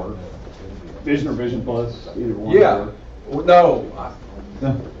either work. Vision or Vision Plus, either one. Yeah. No.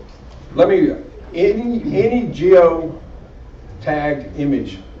 Any geo-tagged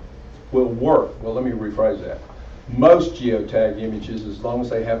image will work. Well, let me rephrase that. Most geotagged images, as long as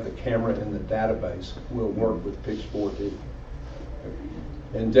they have the camera in the database, will work with Pix 4D.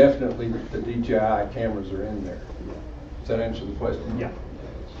 And definitely the DJI cameras are in there. Does that answer the question? Yeah.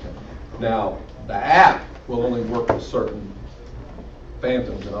 Now, the app will only work with certain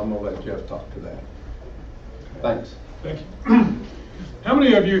Phantoms, and I'm going to let Jeff talk to that. Thanks. Thank you. How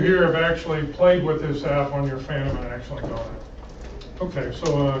many of you here have actually played with this app on your Phantom and actually got it? Okay,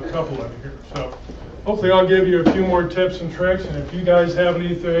 so a couple of you here. So hopefully I'll give you a few more tips and tricks, and if you guys have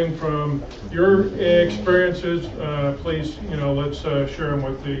anything from your experiences, please, let's share them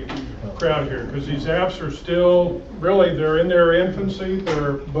with the crowd here, because these apps are still, they're in their infancy.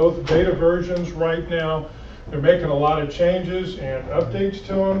 They're both beta versions right now. They're making a lot of changes and updates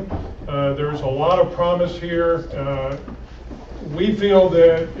to them. There's a lot of promise here. We feel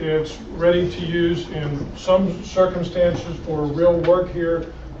that it's ready to use in some circumstances for real work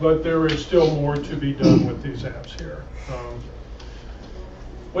here, but there is still more to be done with these apps here.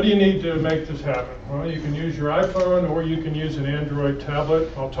 What do you need to make this happen? Well, you can use your iPhone or you can use an Android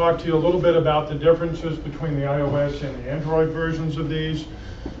tablet. I'll talk to you a little bit about the differences between the iOS and the Android versions of these.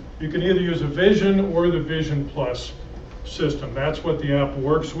 You can either use a Vision or the Vision Plus. system. That's what the app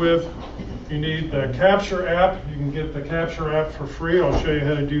works with. You need the Capture app. You can get the Capture app for free. I'll show you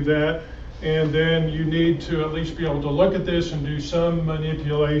how to do that. And then you need to at least be able to look at this and do some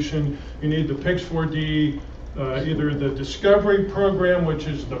manipulation. You need the Pix4D, either the Discovery program, which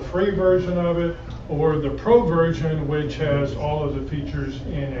is the free version of it, or the Pro version, which has all of the features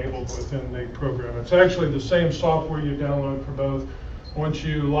enabled within the program. It's actually the same software you download for both. Once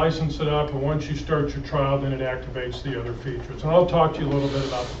you license it up and once you start your trial, then it activates the other features. And I'll talk to you a little bit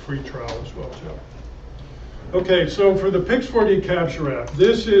about the free trial as well, Joe. Okay, so for the Pix4D Capture app,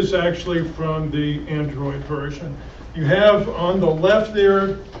 this is actually from the Android version. You have on the left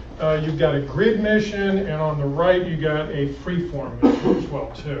there, you've got a grid mission, and on the right you got a freeform mission as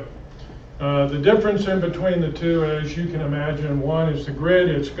well too. The difference in between the two, as you can imagine, one is the grid.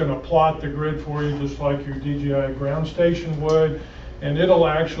 It's going to plot the grid for you just like your DJI ground station would, and it'll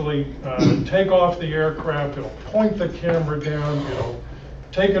actually take off the aircraft, it'll point the camera down, it'll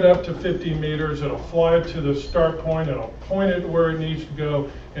take it up to 50 meters, it'll fly it to the start point, it'll point it where it needs to go,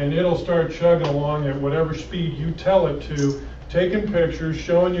 and it'll start chugging along at whatever speed you tell it to, taking pictures,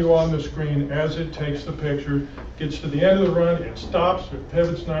 showing you on the screen as it takes the picture, gets to the end of the run, it stops, it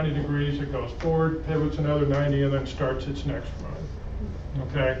pivots 90 degrees, it goes forward, pivots another 90, and then starts its next run.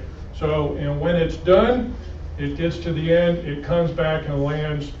 Okay, so, and when it's done, it gets to the end, it comes back and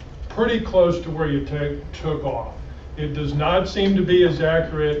lands pretty close to where you took off. It does not seem to be as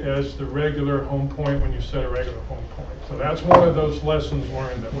accurate as the regular home point when you set a regular home point. So that's one of those lessons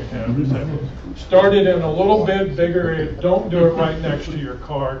learned that we have, is that start it in a little bit bigger area. Don't do it right next to your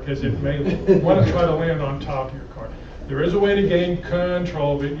car because it may want to try to land on top of your car. There is a way to gain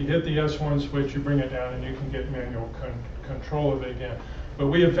control of it. You hit the S1 switch, you bring it down, and you can get manual control of it again. But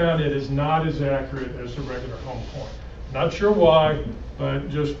we have found it is not as accurate as the regular home point. Not sure why, but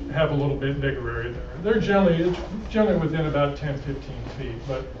just have a little bit bigger area there. It's generally within about 10, 15 feet,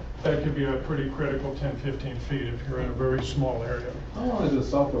 but that could be a pretty critical 10, 15 feet if you're in a very small area. How long has the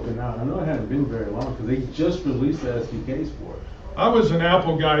software been out? I know it hasn't been very long because they just released the SDKs for it. I was an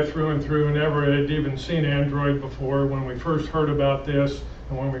Apple guy through and through, never had even seen Android before. When we first heard about this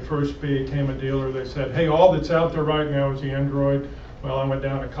and when we first became a dealer, they said, hey, all that's out there right now is the Android. Well, I went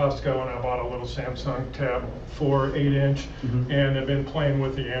down to Costco and I bought a little Samsung Tab 4 8-inch and have been playing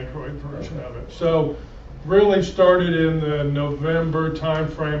with the Android version of it. So really started in the November time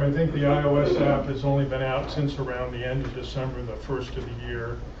frame. I think the iOS app has only been out since around the end of December, the first of the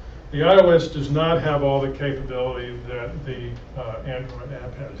year. The iOS does not have all the capability that the Android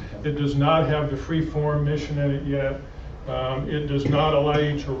app has. It does not have the freeform mission in it yet. It does not allow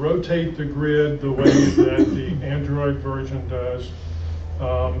you to rotate the grid the way that the Android version does.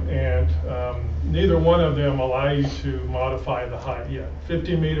 Neither one of them allow you to modify the height yet.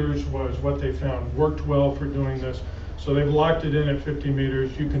 50 meters was what they found worked well for doing this. So they've locked it in at 50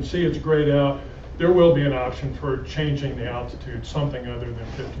 meters. You can see it's grayed out. There will be an option for changing the altitude, something other than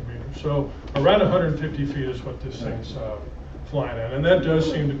 50 meters. So around 150 feet is what this thing's flying at. And that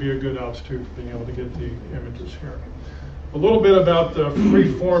does seem to be a good altitude for being able to get the images here. A little bit about the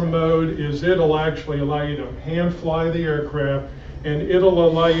freeform mode is it'll actually allow you to hand fly the aircraft, and it'll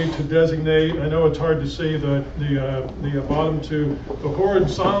allow you to designate, I know it's hard to see the bottom two, the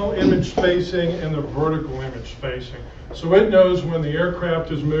horizontal image spacing and the vertical image spacing. So it knows when the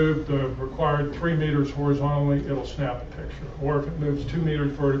aircraft is moved the required 3 meters horizontally, it'll snap a picture. Or if it moves 2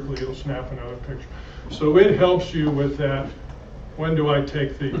 meters vertically, it'll snap another picture. So it helps you with that. When do I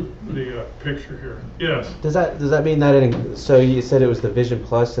take the picture here? Yes. Does that mean that so you said it was the Vision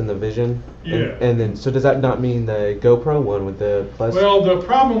Plus and the Vision? Yeah. And then so does that not mean the GoPro one with the Plus? Well, the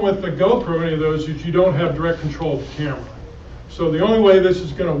problem with the GoPro, any of those, is you don't have direct control of the camera. So the only way this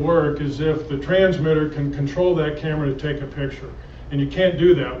is going to work is if the transmitter can control that camera to take a picture. And you can't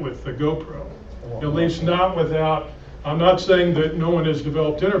do that with the GoPro. At least not without, I'm not saying that no one has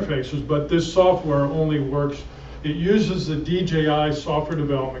developed interfaces, but this software only works. It uses the DJI software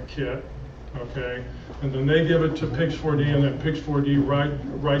development kit, okay, and then they give it to Pix4D, and then Pix4D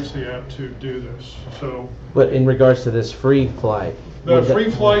writes the app to do this. So. But in regards to this free flight. The free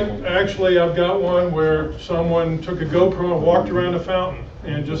flight, actually, I've got one where someone took a GoPro and walked around a fountain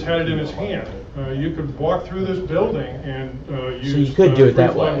and just had it in his hand. You could walk through this building and use. So you could do it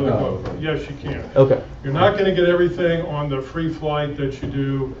that way. Yes, you can. Okay. You're not going to get everything on the free flight that you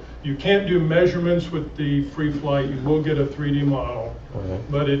do. You can't do measurements with the free flight. You will get a 3D model,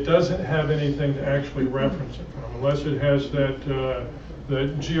 but it doesn't have anything to actually reference it from. Unless it has that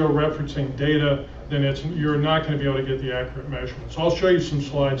the geo-referencing data, then you're not going to be able to get the accurate measurements. So I'll show you some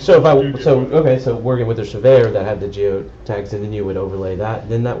slides. So so working with a surveyor that had the geo tags, and then you would overlay that,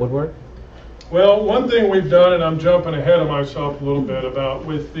 then that would work? Well, one thing we've done, and I'm jumping ahead of myself a little bit about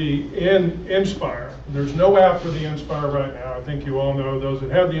with the Inspire. There's no app for the Inspire right now. I think you all know those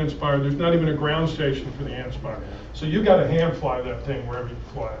that have the Inspire. There's not even a ground station for the Inspire. So you got to hand fly that thing wherever you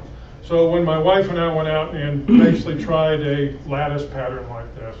fly it. So when my wife and I went out and basically tried a lattice pattern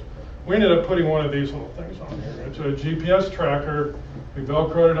like this, we ended up putting one of these little things on here. It's a GPS tracker. We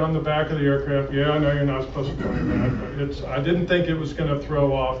Velcroed it on the back of the aircraft. Yeah, I know you're not supposed to do that, but I didn't think it was going to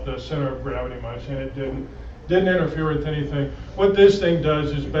throw off the center of gravity much, and it didn't interfere with anything. What this thing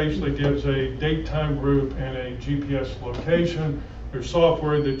does is basically gives a date, time group and a GPS location. There's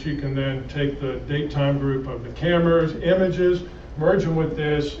software that you can then take the date, time group of the cameras, images, merge them with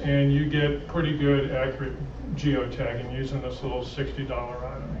this, and you get pretty good, accurate geotagging using this little $60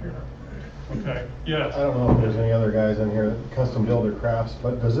 item here. Okay, yes? I don't know if there's any other guys in here that custom build their crafts,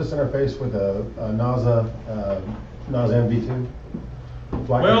 but does this interface with a NASA NV2?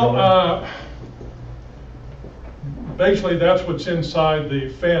 Well, basically that's what's inside the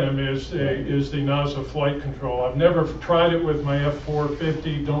Phantom is the NASA flight control. I've never tried it with my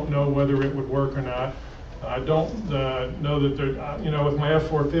F-450, don't know whether it would work or not. I don't know that there, with my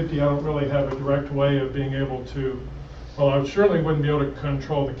F-450 I don't really have a direct way of being able to, well, I certainly wouldn't be able to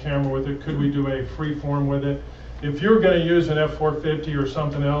control the camera with it. Could we do a free form with it? If you're going to use an F-450 or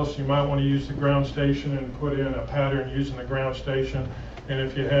something else, you might want to use the ground station and put in a pattern using the ground station. And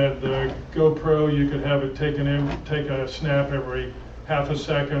if you had the GoPro, you could have it take a snap every half a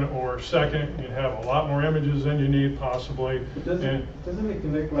second or second. You'd have a lot more images than you need possibly. Doesn't it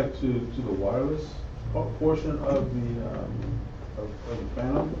connect like to the wireless portion of the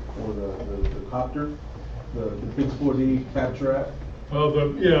Phantom or the copter, the Pix4D capture app? Well,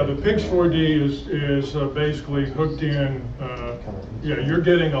 the Pix4D is basically hooked in. You're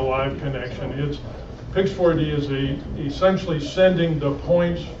getting a live connection. Pix4D is essentially sending the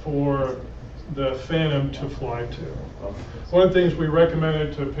points for the Phantom to fly to. One of the things we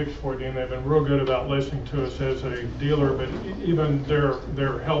recommended to Pix4D, and they've been real good about listening to us as a dealer, but even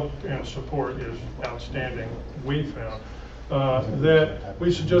their help and support is outstanding, we found. That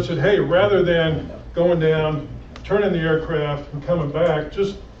we suggested, hey, rather than going down, turning the aircraft and coming back,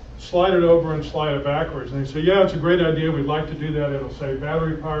 just slide it over and slide it backwards. And they say, yeah, it's a great idea, we'd like to do that, it'll save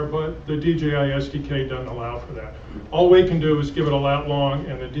battery power, but the DJI SDK doesn't allow for that. All we can do is give it a lat long,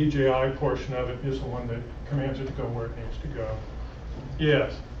 and the DJI portion of it is the one that commands it to go where it needs to go.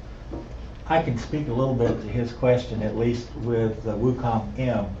 Yes? I can speak a little bit to his question, at least with the Wukong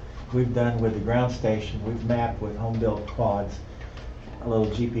M. We've done with the ground station, we've mapped with home-built quads, a little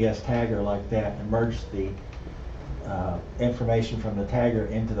GPS tagger like that, and merged the information from the tagger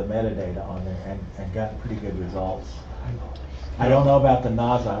into the metadata on there and got pretty good results. I don't know about the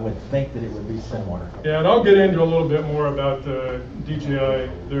NASA. I would think that it would be similar. Yeah, and I'll get into a little bit more about the DJI,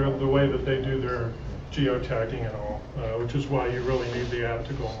 the way that they do their geotagging and all, which is why you really need the app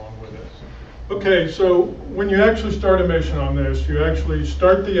to go along with it. Okay, so when you actually start a mission on this, you actually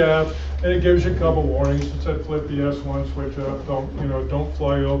start the app, and it gives you a couple warnings. It said flip the S1 switch up, don't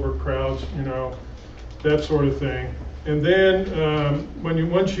fly over crowds, that sort of thing. And then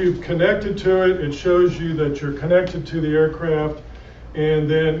once you've connected to it, it shows you that you're connected to the aircraft, and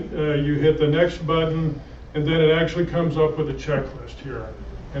then you hit the next button, and then it actually comes up with a checklist here.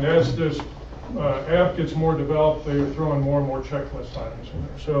 And as this app gets more developed, they're throwing more and more checklist items in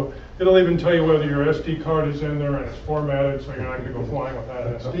there. So it'll even tell you whether your SD card is in there and it's formatted, so you're not going to go flying without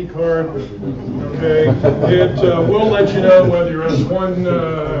an SD card. Okay, it will let you know whether your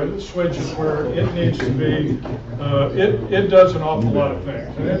S1 switch is where it needs to be. It does an awful lot of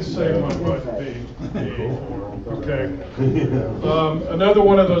things, and it's the same on what the okay. Another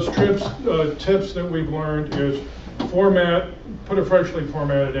one of those tips that we've learned is put a freshly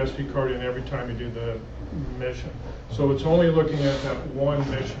formatted SD card in every time you do the mission. So it's only looking at that one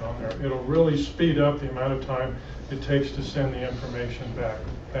mission on there. It'll really speed up the amount of time it takes to send the information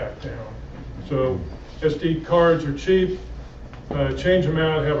back down. So SD cards are cheap. Change them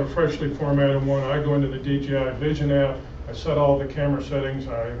out, have a freshly formatted one. I go into the DJI Vision app. I set all the camera settings.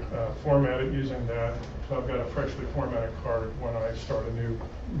 I format it using that. So I've got a freshly formatted card when I start a new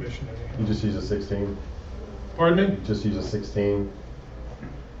mission. You just use a 16? Pardon me? Just use a 16?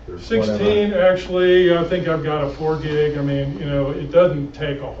 16, actually, I think I've got a 4 gig. I mean, it doesn't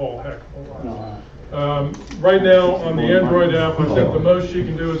take a whole heck of a lot. Right now on the Android app, I think the most you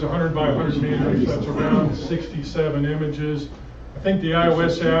can do is 100 by 100 meters. That's around 67 images. I think the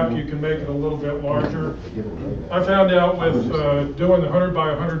iOS app, you can make it a little bit larger. I found out with doing the 100 by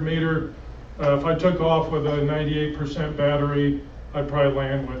 100 meter, if I took off with a 98% battery, I'd probably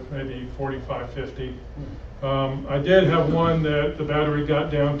land with maybe 45, 50. I did have one that the battery got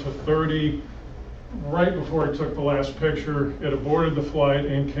down to 30, right before he took the last picture. It aborted the flight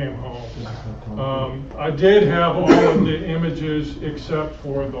and came home. I did have all of the images except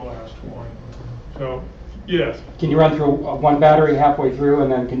for the last one. So, yes. Can you run through one battery halfway through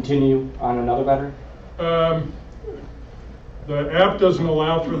and then continue on another battery? The app doesn't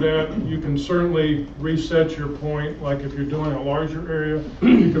allow for that. You can certainly reset your point, like if you're doing a larger area,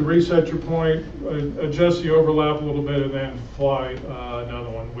 you can reset your point, adjust the overlap a little bit, and then fly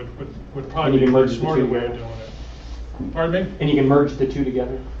another one, which would probably be a smarter way of doing it. Pardon me? And you can merge the two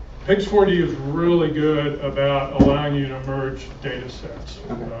together? Pix4D is really good about allowing you to merge data sets.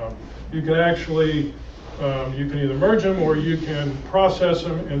 Okay. You can actually, you can either merge them or you can process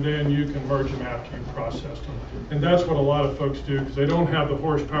them and then you can merge them after you process them. And that's what a lot of folks do because they don't have the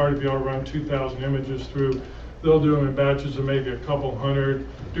horsepower to be able to run 2,000 images through. They'll do them in batches of maybe a couple hundred,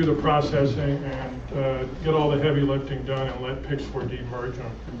 do the processing and get all the heavy lifting done and let Pix4D merge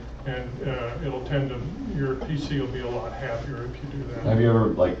them. And it'll tend to, your PC will be a lot happier if you do that. Have you ever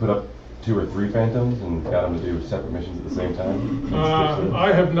like put up 2 or 3 Phantoms and got them to do separate missions at the same time?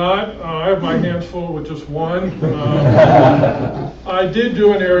 I have not. I have my hands full with just one. I did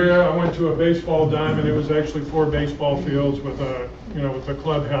do an area. I went to a baseball diamond. It was actually 4 baseball fields with a, with a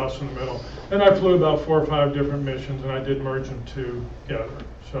clubhouse in the middle. And I flew about 4 or 5 different missions, and I did merge them together.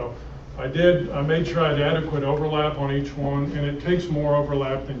 So I made sure I had adequate overlap on each one, and it takes more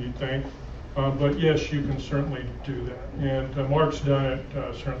overlap than you think. But yes, you can certainly do that. And Mark's done it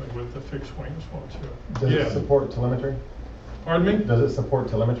certainly with the fixed wing as well too. Does it support telemetry? Pardon me? Does it support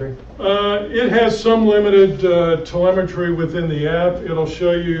telemetry? It has some limited telemetry within the app. It'll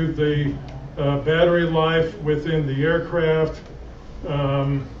show you the battery life within the aircraft.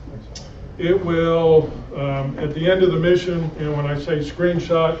 It will, at the end of the mission, and when I say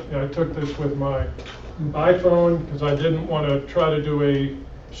screenshot, I took this with my iPhone because I didn't want to try to do a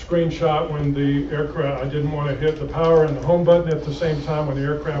screenshot when the aircraft, I didn't want to hit the power and the home button at the same time when the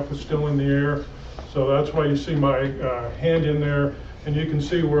aircraft was still in the air. So that's why you see my hand in there, and you can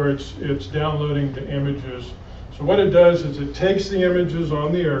see where it's downloading the images. So what it does is it takes the images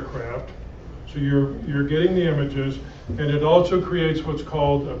on the aircraft, so you're getting the images, and it also creates what's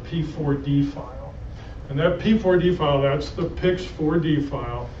called a P4D file. And that P4D file, that's the Pix4D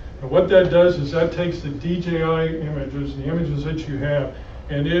file. And what that does is that takes the DJI images, the images that you have,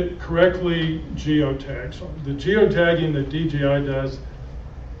 and it correctly geotags them. The geotagging that DJI does,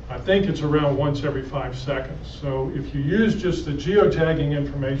 I think it's around once every 5 seconds. So if you use just the geotagging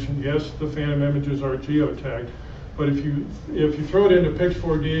information, yes, the Phantom images are geotagged, but if you throw it into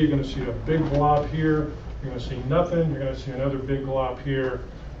Pix4D, you're going to see a big glob here, you're going to see nothing, you're going to see another big glob here.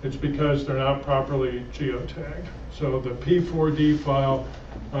 It's because they're not properly geotagged. So the P4D file,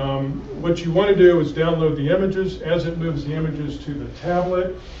 what you want to do is download the images. As it moves the images to the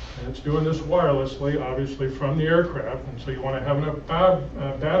tablet, and it's doing this wirelessly, obviously from the aircraft, and so you want to have enough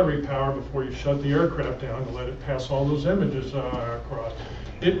battery power before you shut the aircraft down to let it pass all those images across.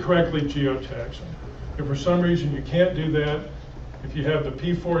 It correctly geotags them. If for some reason you can't do that, if you have the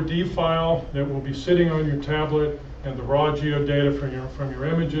P4D file that will be sitting on your tablet and the raw geodata from your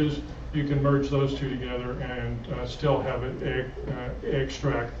images, you can merge those two together and still have it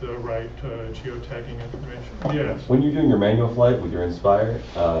extract the right geotagging information. Yes. When you're doing your manual flight with your Inspire,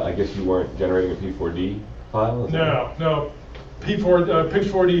 I guess you weren't generating a P4D file? No.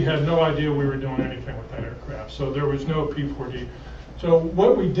 Pix4D had no idea we were doing anything with that aircraft, so there was no P4D. So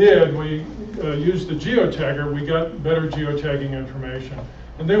what we did, we used the geotagger, we got better geotagging information,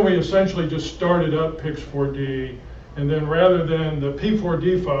 and then we essentially just started up Pix4D. And then rather than the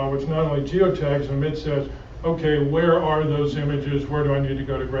P4D file, which not only geotags them, it says, okay, where are those images? Where do I need to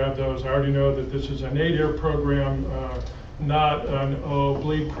go to grab those? I already know that this is a nadir program, not an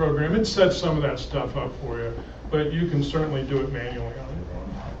oblique program. It sets some of that stuff up for you, but you can certainly do it manually on your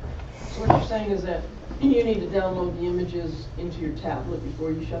own. So what you're saying is that you need to download the images into your tablet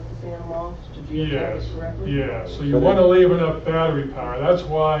before you shut the Phantom off to geotag it correctly? Yeah, so you want to leave enough battery power. That's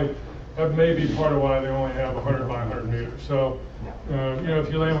why, that may be part of why they only have 100 by 100 meters. So, if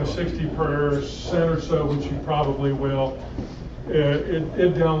you land with 60% or so, which you probably will,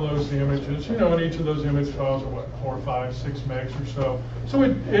 it downloads the images. And each of those image files are 4, 5, 6 megs or so. So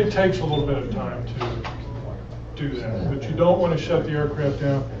it takes a little bit of time to do that. But you don't want to shut the aircraft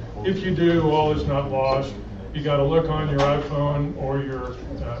down. If you do, all is not lost. You got to look on your iPhone or your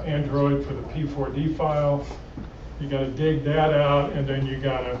Android for the P4D file. You got to dig that out, and then you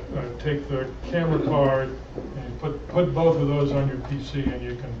got to take the camera card and you put both of those on your PC, and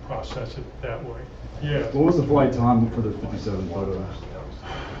you can process it that way. Yeah. What was the flight time for the 57 photo?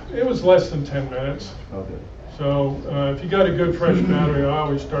 It was less than 10 minutes. Okay. So if you got a good fresh battery, I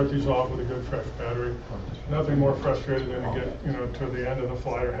always start these off with a good fresh battery. Nothing more frustrating than to get, to the end of the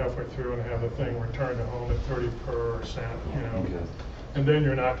flight or halfway through and have the thing returned to home at 30%, and then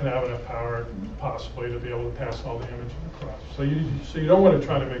you're not going to have enough power possibly to be able to pass all the imaging across. So you don't want to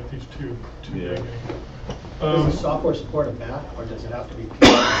try to make these too big anymore. Does the software support a Mac, or does it have to be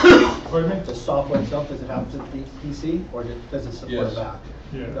PC? Pardon me? The software itself, does it have to be PC, or does it support Yes. a Mac?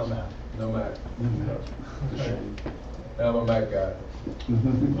 Yes. No Mac. No Mac. Okay. I'm a Mac guy.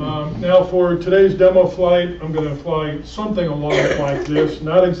 Now for today's demo flight, I'm going to fly something along like this,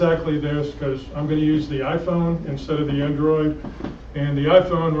 not exactly this, because I'm going to use the iPhone instead of the Android. And the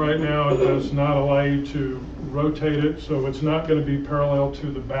iPhone right now does not allow you to rotate it, so it's not going to be parallel to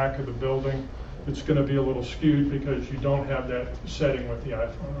the back of the building. It's going to be a little skewed because you don't have that setting with the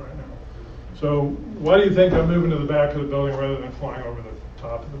iPhone right now. So why do you think I'm moving to the back of the building rather than flying over the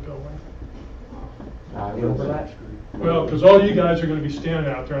top of the building? Well, because all you guys are going to be standing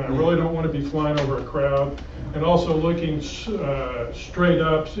out there, and I really don't want to be flying over a crowd. And also looking straight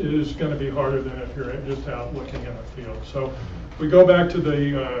up is going to be harder than if you're just out looking in the field. So we go back to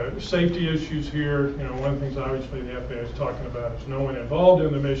the safety issues here. One of the things obviously the FAA is talking about is no one involved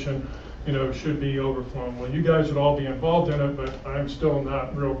in the mission, should be overflown. Well, you guys would all be involved in it, but I'm still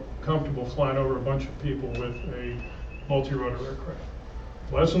not real comfortable flying over a bunch of people with a multi-rotor aircraft.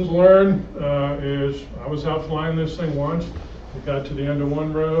 Lessons learned is I was out flying this thing once. We got to the end of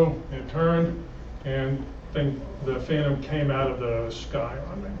one row, it turned, and the Phantom came out of the sky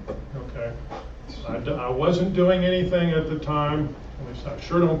on me. Okay, I wasn't doing anything at the time. At least I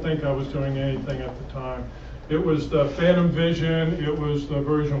sure don't think I was doing anything at the time. It was the Phantom Vision. It was the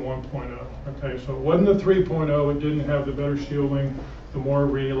version 1.0. Okay, so it wasn't the 3.0. It didn't have the better shielding, the more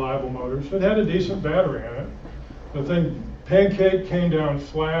reliable motors. It had a decent battery in it. The thing pancake came down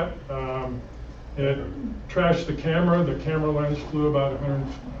flat. It trashed the camera. The camera lens flew about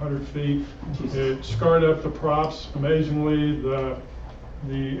 100 feet. It scarred up the props. Amazingly, the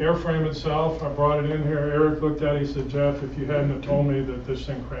airframe itself, I brought it in here. Eric looked at it. He said, Jeff, if you hadn't have told me that this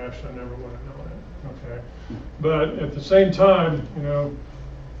thing crashed, I never would have known it. Okay. But at the same time,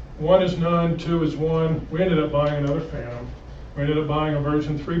 one is none, two is one. We ended up buying another Phantom. We ended up buying a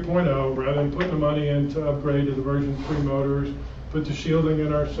version 3.0 rather than putting the money in to upgrade to the version 3 motors, put the shielding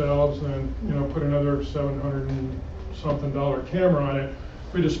in ourselves, and put another $700 and something camera on it.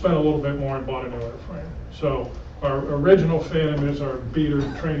 We just spent a little bit more and bought a new airframe. So our original Phantom is our beater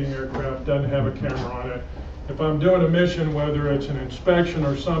training aircraft, doesn't have a camera on it. If I'm doing a mission, whether it's an inspection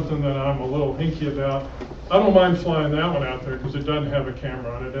or something that I'm a little hinky about, I don't mind flying that one out there because it doesn't have a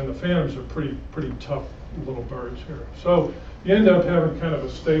camera on it, and the Phantoms are pretty tough little birds here. So you end up having kind of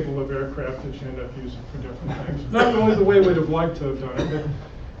a stable of aircraft that you end up using for different things. Not really the way we'd have liked to have done it,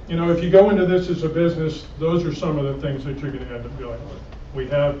 but if you go into this as a business, those are some of the things that you're going to end up dealing with. We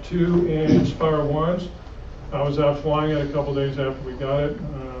have 2 Inspire 1s. I was out flying it a couple days after we got it.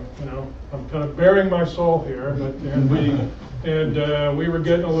 I'm kind of bearing my soul here, and we were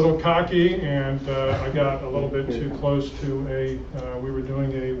getting a little cocky, and I got a little bit too close to we were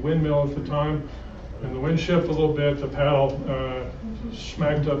doing a windmill at the time, and the wind shifted a little bit. The paddle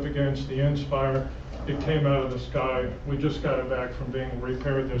smacked up against the Inspire. It came out of the sky. We just got it back from being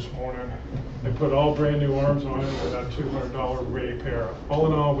repaired this morning. They put all brand new arms on it for about $200 repair. All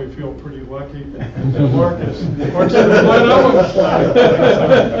in all, we feel pretty lucky. And Marcus said,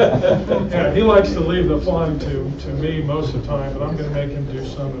 yeah, he likes to leave the flying to me most of the time, but I'm going to make him do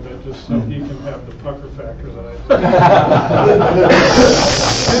some of it just so he can have the pucker factor that I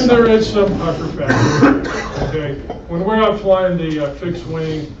do. And there is some pucker factor. Okay, when we're out flying the fixed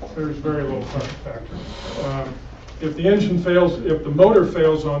wing, there's very little pucker factor. If the engine fails, if the motor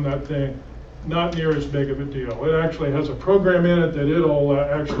fails on that thing, not near as big of a deal. It actually has a program in it that it'll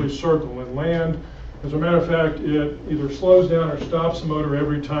actually circle and land. As a matter of fact, it either slows down or stops the motor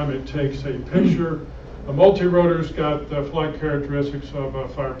every time it takes a picture. A multi-rotor's got the flight characteristics of a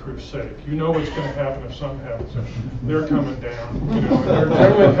fireproof safe. You know what's going to happen if something happens. They're coming down. They're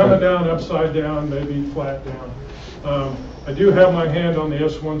generally coming down upside down, maybe flat down. I do have my hand on the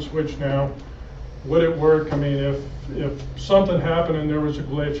S1 switch now. Would it work? I mean, if something happened and there was a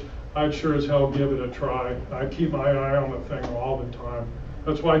glitch, I'd sure as hell give it a try. I keep my eye on the thing all the time.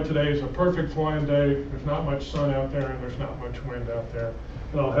 That's why today is a perfect flying day. There's not much sun out there and there's not much wind out there.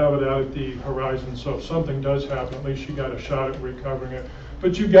 And I'll have it out at the horizon, so if something does happen, at least you got a shot at recovering it.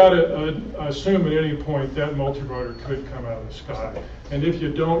 But you got to assume at any point that multi-rotor could come out of the sky. And if you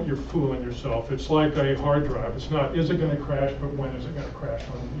don't, you're fooling yourself. It's like a hard drive. It's not, is it going to crash, but when is it going to crash?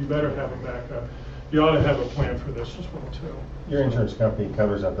 You better have a backup. you ought to have a plan for this as well too. Your insurance company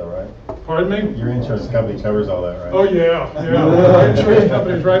covers that though, right? Pardon me? Your insurance company covers all that, right? Oh, yeah. Our insurance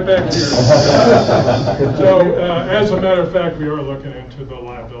company's right back here. So, as a matter of fact, we are looking into the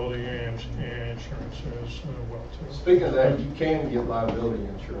liability and insurance as well too. Speaking of that, you can get liability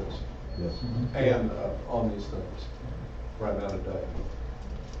insurance. Yes. And on these things, right now today.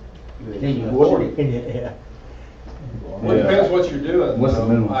 Can you afford it? Yeah. Well, it depends what you're doing. What's the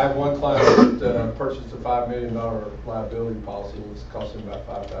minimum? I have one client that purchased a $5 million liability policy, and it's costing about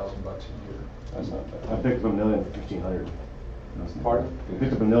 $5,000 a year. That's not bad. I picked up $1 million for $1,500. Pardon? I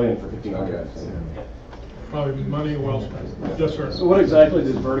picked up $1 million for $1,500. Okay. Probably money well spent. Yes, sir. So what exactly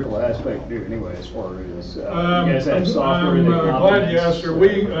does vertical aspect do anyway, as far as, you guys have software? I'm that glad you complements- asked, sir.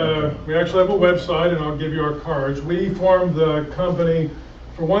 We actually have a website, and I'll give you our cards. We formed the company.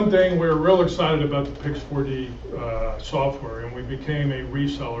 For one thing, we're real excited about the Pix4D software, and we became a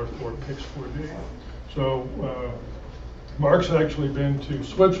reseller for Pix4D. So Mark's actually been to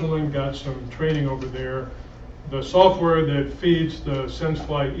Switzerland, got some training over there. The software that feeds the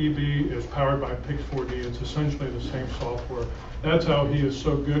SenseFly EB is powered by Pix4D. It's essentially the same software. That's how he is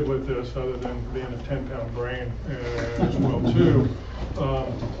so good with this, other than being a 10-pound brain as well too,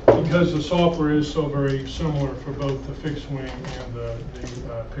 because the software is so very similar for both the fixed wing and the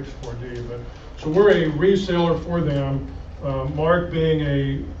Pix4D. But so we're a reseller for them. Mark being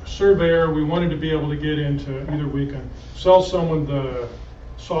a surveyor, we wanted to be able to get into either we can sell someone the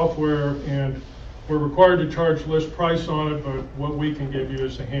software, and we're required to charge list price on it, but what we can give you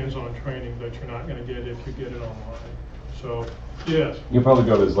is the hands-on training that you're not going to get if you get it online. So, yes. You'll probably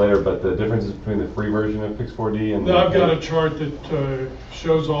go to this later, but the differences between the free version of Pix4D and I've got a chart that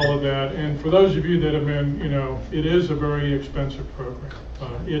shows all of that, and for those of you that have been, it is a very expensive program.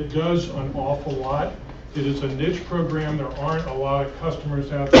 It does an awful lot. It is a niche program. There aren't a lot of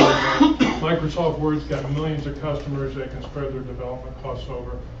customers out there. Microsoft Word's got millions of customers. They can spread their development costs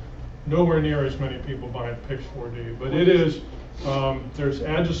over. Nowhere near as many people buying Pix4D, but it is, there's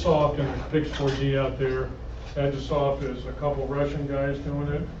Agisoft and there's Pix4D out there. Agisoft is a couple Russian guys doing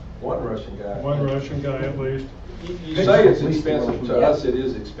it. One Russian guy. One Russian guy at least. You say it's expensive. To us, it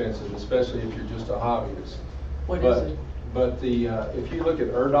is expensive, especially if you're just a hobbyist. What is it? But the if you look at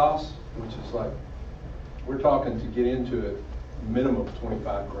Erdos, which is like, we're talking to get into it, minimum of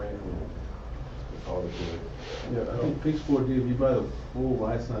 25 grand. Yeah, I think Pix4D, if you buy the full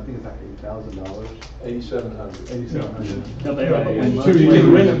license, I think it's like $8,000. $8,700. $8,700. No, they have a- So you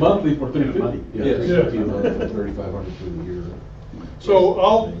can rent it monthly for $350. Yeah, Yes. $3,500 for the year. So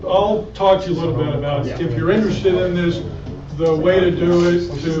I'll talk to you a little bit about, if you're interested in this, the way to do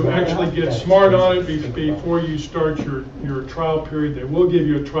it, to actually get smart on it before you start your trial period. They will give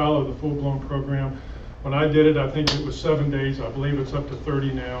you a trial of the full-blown program. When I did it, I think it was 7 days. I believe it's up to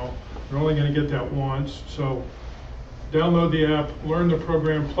 30 now. You're only going to get that once. So download the app, learn the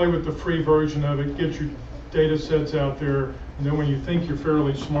program, play with the free version of it, get your data sets out there, and then when you think you're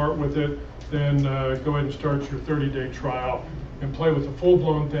fairly smart with it, then go ahead and start your 30-day trial and play with the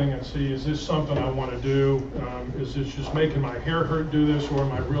full-blown thing and see, is this something I want to do? Is this just making my hair hurt do this, or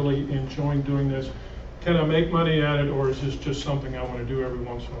am I really enjoying doing this? Can I make money at it, or is this just something I want to do every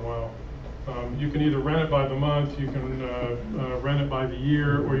once in a while? You can either rent it by the month, you can rent it by the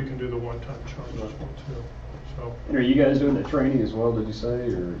year, or you can do the one-time charge as well too. So. And are you guys doing the training as well, did you say,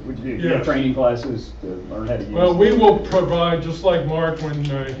 or would you do Yes. training classes to learn how to use Well, it? we will provide, just like Mark, when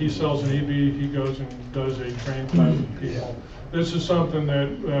he sells an EB, he goes and does a training class with people. This is something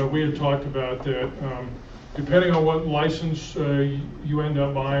that we had talked about, that depending on what license you end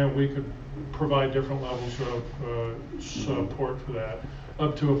up buying, we could provide different levels of support for that,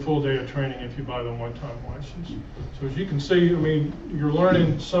 up to a full day of training if you buy the one-time license. So as you can see, I mean, you're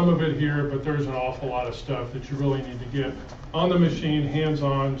learning some of it here, but there's an awful lot of stuff that you really need to get on the machine,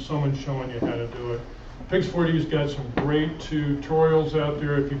 hands-on, someone showing you how to do it. Pix4D's got some great tutorials out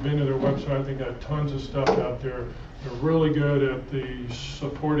there. If you've been to their website, they got tons of stuff out there. They're really good at the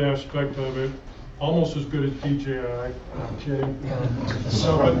support aspect of it, almost as good as DJI.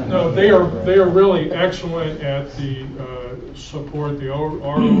 No, they are really excellent at the support. They are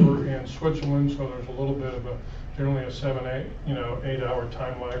over in Switzerland, so there's a little bit of generally a 8 hour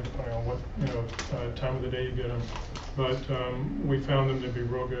time lag depending on what time of the day you get them. But we found them to be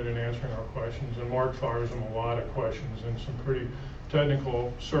real good in answering our questions, and Mark fires them a lot of questions and some pretty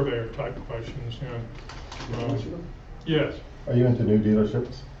technical surveyor type questions. Yes. Are you into new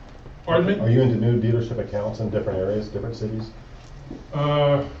dealerships? Pardon me? Are you into new dealership accounts in different areas, different cities?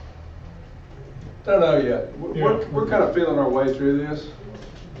 Don't know yet. We're kind of feeling our way through this.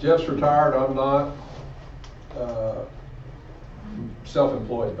 Jeff's retired, I'm not.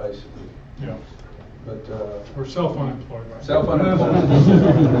 Self-employed, basically. Yeah. but, Or self-unemployed. self-unemployed.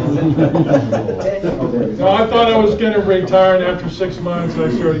 No, I thought I was going to retire, and after 6 months, I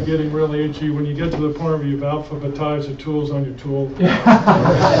started getting really itchy. When you get to the point where you've alphabetized the tools on your tool, it's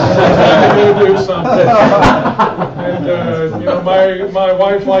time to go do something. And you know, my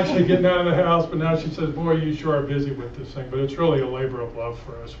wife likes me getting out of the house, but now she says, "Boy, you sure are busy with this thing." But it's really a labor of love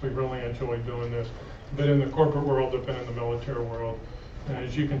for us. We really enjoy doing this. Been in the corporate world, I've been in the military world. And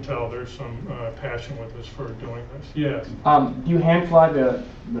as you can tell, there's some passion with us for doing this. Yes. Do you hand fly the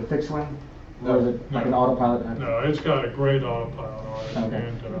fixed wing? No. Or is it like an autopilot? No, it's got a great autopilot on it. Okay.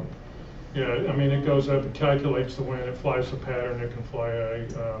 And, yeah, I mean, it goes up, it calculates the wind, it flies the pattern, it can fly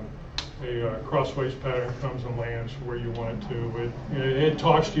a crossways pattern, comes and lands where you want it to. It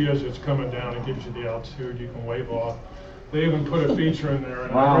talks to you as it's coming down, it gives you the altitude, you can wave off. They even put a feature in there,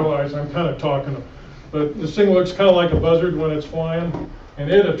 and I realize I'm kind of talking, but this thing looks kind of like a buzzard when it's flying, and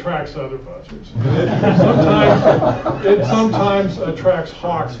it attracts other buzzards. It sometimes attracts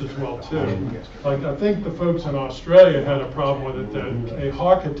hawks as well too. Like I think the folks in Australia had a problem with it, that a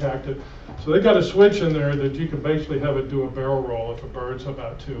hawk attacked it. So they got a switch in there that you can basically have it do a barrel roll if a bird's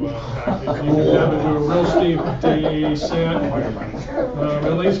about to attack it. You can have it do a real steep descent,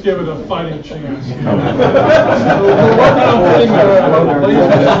 at least give it a fighting chance. So we're working on putting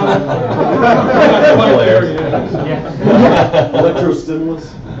lasers on it. Not quite there yet. Electro-stimulus?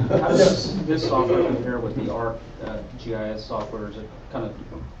 How does this software compare with the ArcGIS software? Is it kind of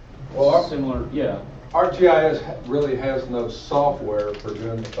similar? Yeah. ArcGIS really has no software for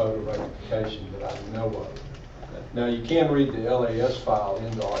doing the photo rectification that I know of. Now, you can read the LAS file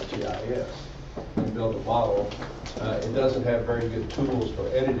into ArcGIS and build a model. It doesn't have very good tools for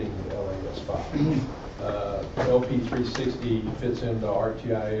editing the LAS file. LP360 fits into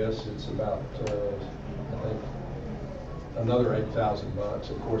ArcGIS. It's about, I think, another $8,000.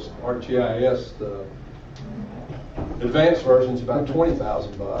 Of course, ArcGIS, the advanced version, is about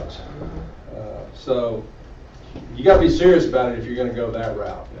 $20,000. So you got to be serious about it if you're going to go that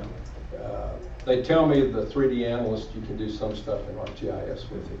route. They tell me the 3D analyst, you can do some stuff in ArcGIS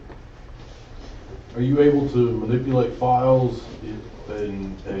with it. Are you able to manipulate files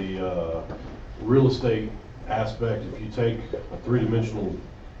in a real estate aspect? If you take a three-dimensional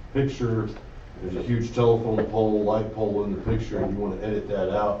picture, there's a huge telephone pole, light pole in the picture, and you want to edit that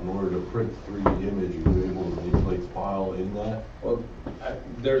out in order to print the 3D image, are you able to manipulate the file in that? Well,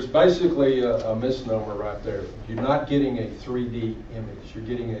 there's basically a misnomer right there. You're not getting a 3D image, you're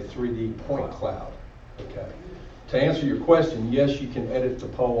getting a 3D point cloud. Okay. To answer your question, yes, you can edit the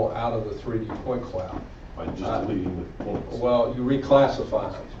pole out of the 3D point cloud. By just deleting the points? Well, you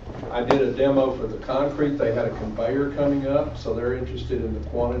reclassify them. I did a demo for the concrete. They had a conveyor coming up, so they're interested in the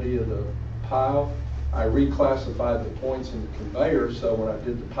quantity of the pile. I reclassified the points in the conveyor, so when I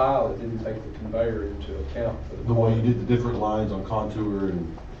did the pile, it didn't take the conveyor into account for the way you did the different lines on contour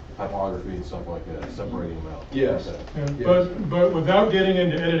and typography and stuff like that, separating them out. Yes. Yeah, yes. But without getting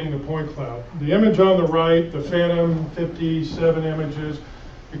into editing the point cloud, the image on the right, the Phantom 57 images,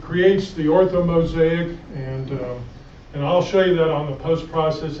 it creates the orthomosaic, and I'll show you that on the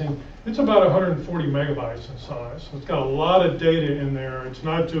post-processing. It's about 140 megabytes in size. So it's got a lot of data in there. It's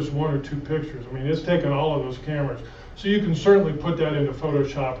not just one or two pictures. I mean, it's taken all of those cameras. So you can certainly put that into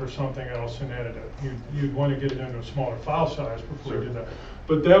Photoshop or something else and edit it. You'd want to get it into a smaller file size before you do that.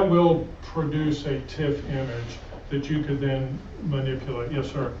 But that will produce a TIFF image that you could then manipulate.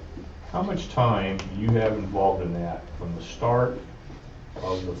 Yes, sir. How much time do you have involved in that from the start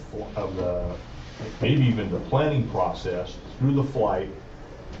of the maybe even the planning process through the flight,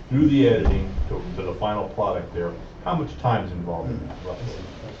 through the editing to the final product there? How much time is involved in that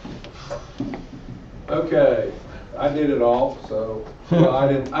roughly? Okay, I did it all. So well, I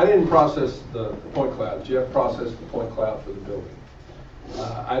didn't process the point cloud. Jeff processed the point cloud for the building.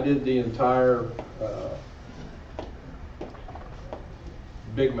 I did the entire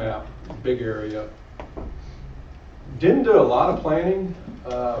big map, big area. Didn't do a lot of planning.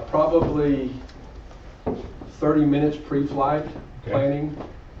 Probably 30 minutes pre-flight planning.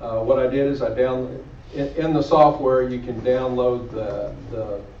 What I did is I downloaded, in the software you can download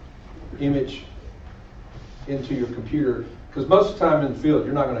the image into your computer, because most of the time in the field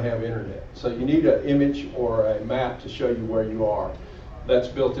you're not going to have internet. So you need an image or a map to show you where you are. That's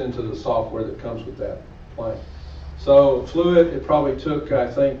built into the software that comes with that plane. So flew it. It probably took,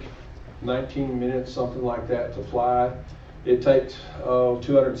 I think, 19 minutes, something like that, to fly. It takes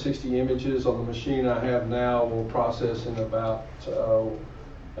 260 images on the machine I have now. Will process in about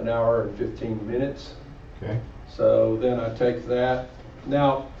an hour and 15 minutes. Okay. So then I take that.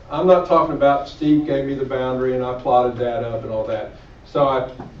 Now, I'm not talking about Steve gave me the boundary and I plotted that up and all that. So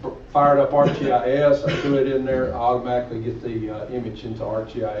I fired up ArcGIS, I threw it in there, I automatically get the image into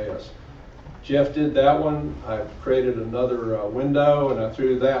ArcGIS. Jeff did that one. I created another window and I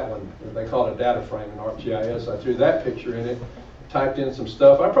threw that one. They call it a data frame in ArcGIS. I threw that picture in it, typed in some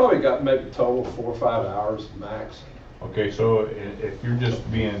stuff. I probably got maybe total 4 or 5 hours max. Okay, so if you're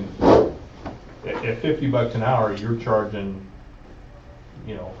just being, at 50 bucks an hour, you're charging,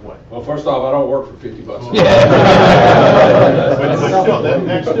 you know, what? Well, first off, I don't work for 50 bucks an hour. But still,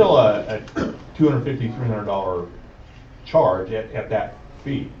 that's still a $250, $300 charge at that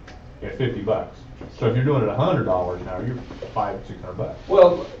fee, at 50 bucks. So if you're doing it $100 an hour, you're $500, $600.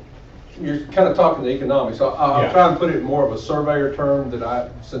 Well, you're kind of talking the economics. I'll Yeah. try and put it in more of a surveyor term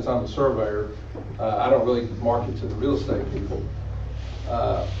that since I'm a surveyor, I don't really market to the real estate people.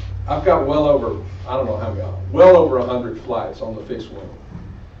 I've got well over 100 flights on the fixed wing.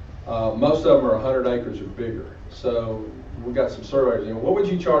 Most of them are 100 acres or bigger. So we've got some surveyors. You know, what would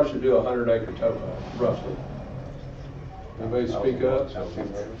you charge to do a 100-acre topo, roughly? Anybody speak up?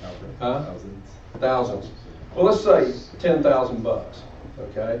 Huh? Thousands. Well, let's say 10,000 bucks.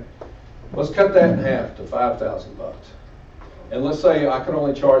 Okay. Let's cut that in half to 5,000 bucks. And let's say I can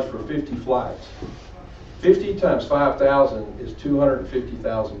only charge for 50 flights. 50 times 5,000 is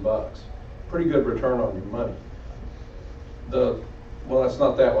 250,000 bucks. Pretty good return on your money. Well, that's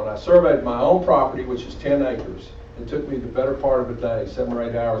not that one. I surveyed my own property, which is 10 acres. It took me the better part of a day, 7 or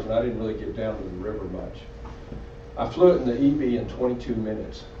 8 hours, and I didn't really get down to the river much. I flew it in the EB in 22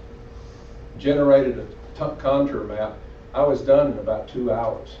 minutes. Generated a contour map. I was done in about 2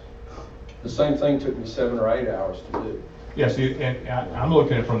 hours. The same thing took me 7 or 8 hours to do. Yeah, see, and I'm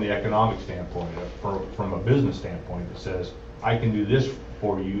looking at it from the economic standpoint, from a business standpoint that says, I can do this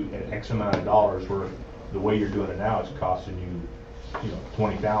for you at X amount of dollars, where the way you're doing it now is costing you, you know,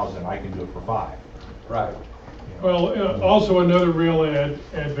 20,000. I can do it for 5. Right. Well, also another real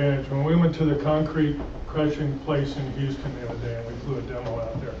advantage, when we went to the concrete crushing place in Houston the other day, and we flew a demo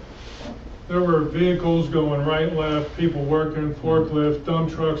out there, there were vehicles going right and left, people working, forklifts, dump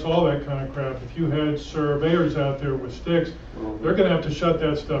trucks, all that kind of crap. If you had surveyors out there with sticks, they're going to have to shut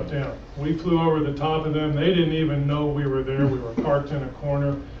that stuff down. We flew over the top of them. They didn't even know we were there. We were parked in a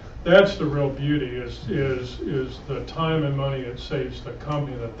corner. That's the real beauty, is the time and money it saves the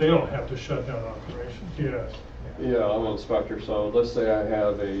company, that they don't have to shut down operations. Yes. Yeah, I'm an inspector, so let's say I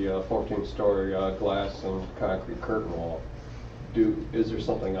have a 14-story glass and concrete curtain wall. Is there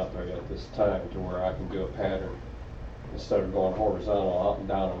something out there at this time to where I can do a pattern? Instead of going horizontal out and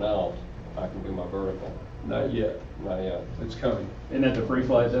down and out, I can do my vertical. Not yet. Not yet. It's coming. Isn't that the free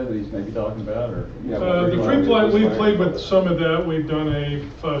flight though that he's maybe talking about? Or The free flight, we've played with some of that. We've done a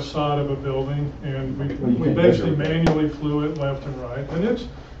facade of a building, and we basically manually flew it left and right. And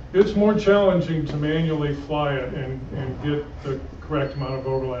it's more challenging to manually fly it and get the correct amount of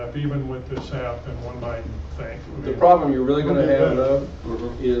overlap, even with this app, than one might think. The problem you're really going to have, though,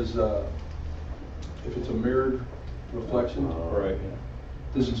 is if it's a mirrored reflection. Right.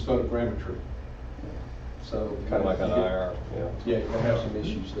 This is photogrammetry. So Kind of like an IR. Yeah, you're going to have some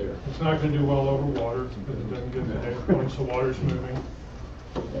issues there. It's not going to do well over water because it doesn't get the data points. The water's moving.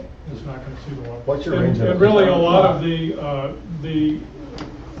 It's not going to see the water. What's your range of And really, a lot of the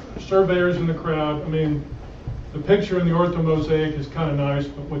surveyors in the crowd, I mean, the picture in the orthomosaic is kind of nice,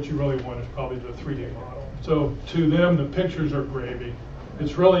 but what you really want is probably the 3D model. So to them, the pictures are gravy.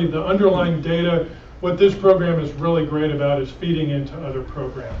 It's really the underlying data. What this program is really great about is feeding into other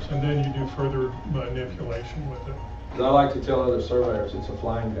programs, and then you do further manipulation with it. And I like to tell other surveyors it's a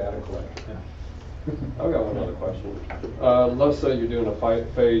flying data collector. I've got one other question. Let's say you're doing a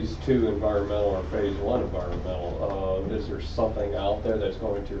phase 2 environmental or phase 1 environmental. Is there something out there that's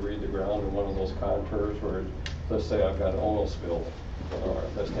going to read the ground in one of those contours where, let's say I've got an oil spill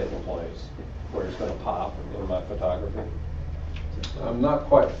that's taking place, where it's going to pop in my photography? I'm not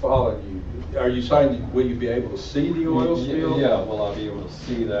quite following you. Are you saying, will you be able to see the oil spill? Yeah, will I be able to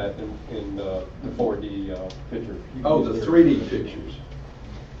see that in the 4D picture? Oh, the 3D pictures.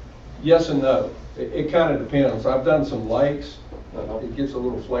 Yes and no. It kind of depends. I've done some lakes. It gets a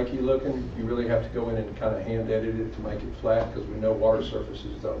little flaky looking. You really have to go in and kind of hand edit it to make it flat, because we know water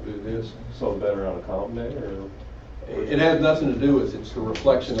surfaces don't do this. So better on a calm day, or? It has nothing to do with it. It's the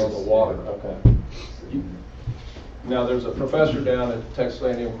reflection on the water. Okay. Now, there's a professor down at Texas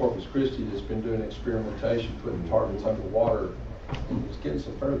A&M Corpus Christi that's been doing experimentation, putting targets underwater, and he's getting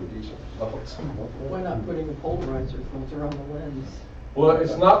some fairly decent results. Why not putting a polarizer filter on the lens? Well,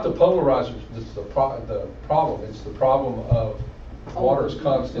 it's not the polarizer that's the problem. It's the problem of water is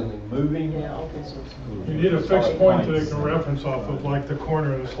constantly moving. Yeah, okay, so it's. You need a fixed point that it can reference off of, like the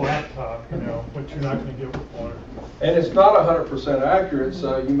corner of this laptop, you know, but you're not gonna get with water. And it's not 100% accurate,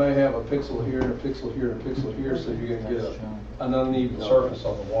 so you may have a pixel here and a pixel here and a pixel here, so you're gonna get an uneven surface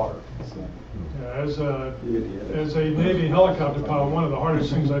on the water. Yeah, as a Navy helicopter pilot, one of the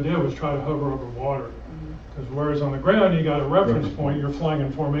hardest things I did was try to hover over water. Because whereas on the ground you got a reference point, you're flying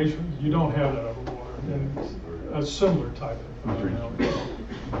in formation, you don't have that over water. And a similar type of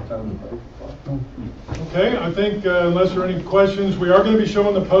Okay, I think unless there are any questions, we are going to be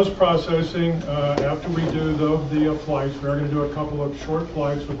showing the post-processing after we do the flights. We are going to do a couple of short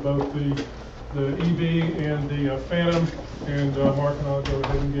flights with both the EB and the Phantom, and Mark and I'll go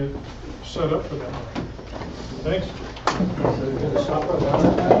ahead and get set up for that. Thanks.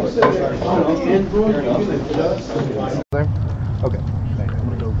 Okay. I'm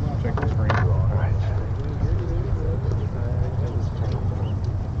gonna go check the screen. All right.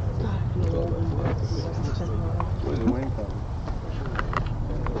 Where's the wing from?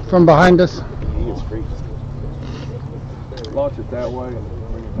 From behind us. It's free. Launch it that way and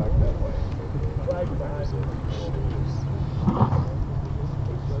bring it back that way.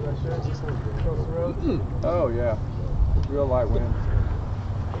 Oh yeah, real light wind.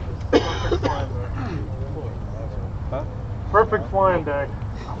 Huh? Perfect flying day.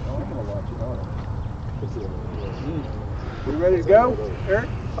 I'm gonna launch it on it. We ready to go, Eric?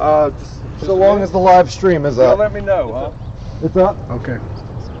 So long as the live stream is Well, up. let me know, huh? It's up? Okay.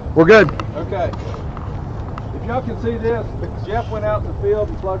 We're good. Okay. If y'all can see this, Jeff went out in the field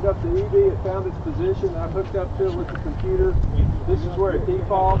and plugged up the EB. It found its position. I hooked up to it with the computer. This is where it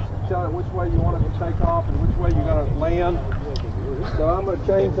defaults, tell it which way you want it to take off and which way you're going to land. So I'm going to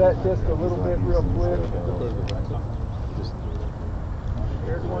change that just a little bit real quick.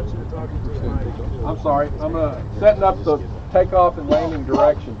 I'm sorry. I'm setting up the takeoff and landing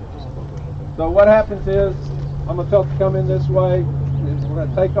direction. So what happens is, I'm going to tell it to come in this way. We're going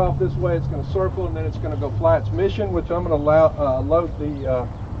to take off this way. It's going to circle, and then it's going to go fly its mission, which I'm going to load the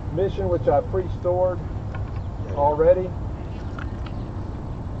mission, which I pre-stored already.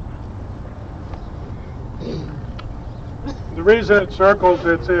 The reason it circles,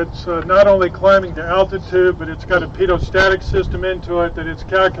 it's not only climbing to altitude, but it's got a pedostatic system into it that it's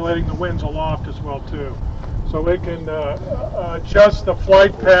calculating the winds aloft as well too. So it can adjust the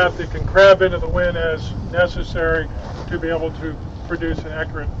flight path. It can crab into the wind as necessary to be able to produce an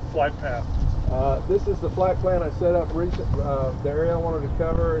accurate flight path. This is the flight plan I set up recent, the area I wanted to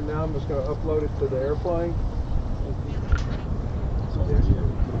cover, and now I'm just going to upload it to the airplane.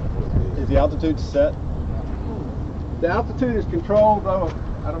 Is the altitude set? The altitude is controlled.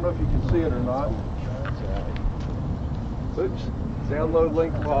 I don't know if you can see it or not. Oops. Download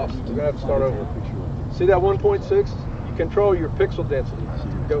link lost. We're going to have to start over. See that 1.6? You control your pixel density.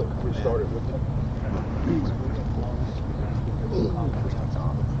 Go restart it with it.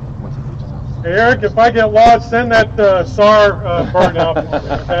 Hey Eric, if I get lost, send that SAR burn out for me,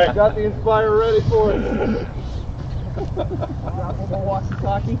 okay? Got the Inspire ready for it.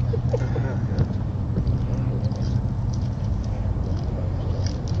 Walkie-talkie.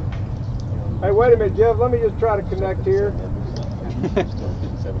 Hey, wait a minute, Jeff. Let me just try to connect here.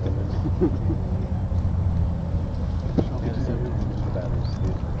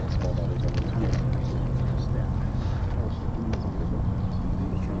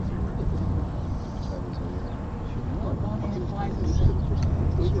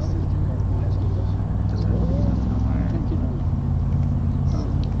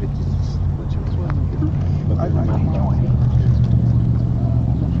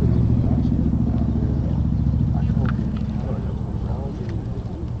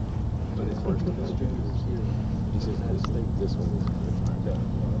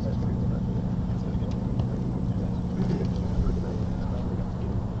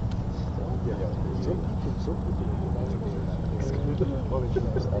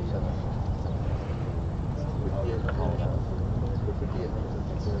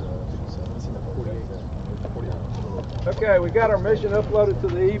 Okay, we got our mission uploaded to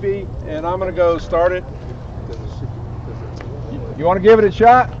the EB, and I'm going to go start it. You want to give it a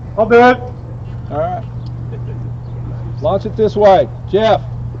shot? I'll do it. All right. Launch it this way. Jeff.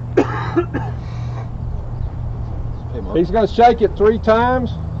 He's going to shake it 3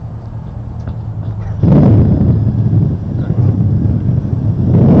 times.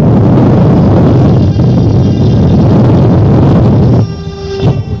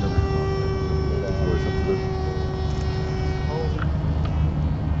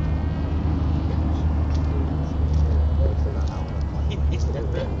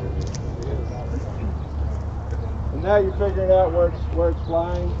 now you're figuring out where it's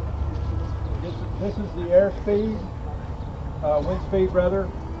flying. This is the airspeed, wind speed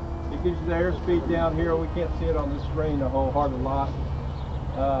rather. It gives you the airspeed down here. We can't see it on the screen a whole hard a lot.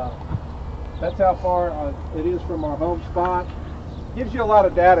 That's how far it is from our home spot. Gives you a lot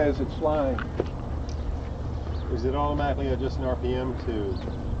of data as it's flying. Is it automatically adjusting RPM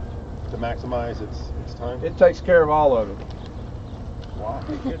to maximize its time? It takes care of all of it. Wow.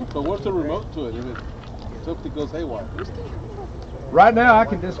 But what's the remote to it if something goes haywire? Right now I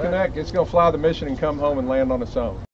can disconnect. It's going to fly the mission and come home and land on its own.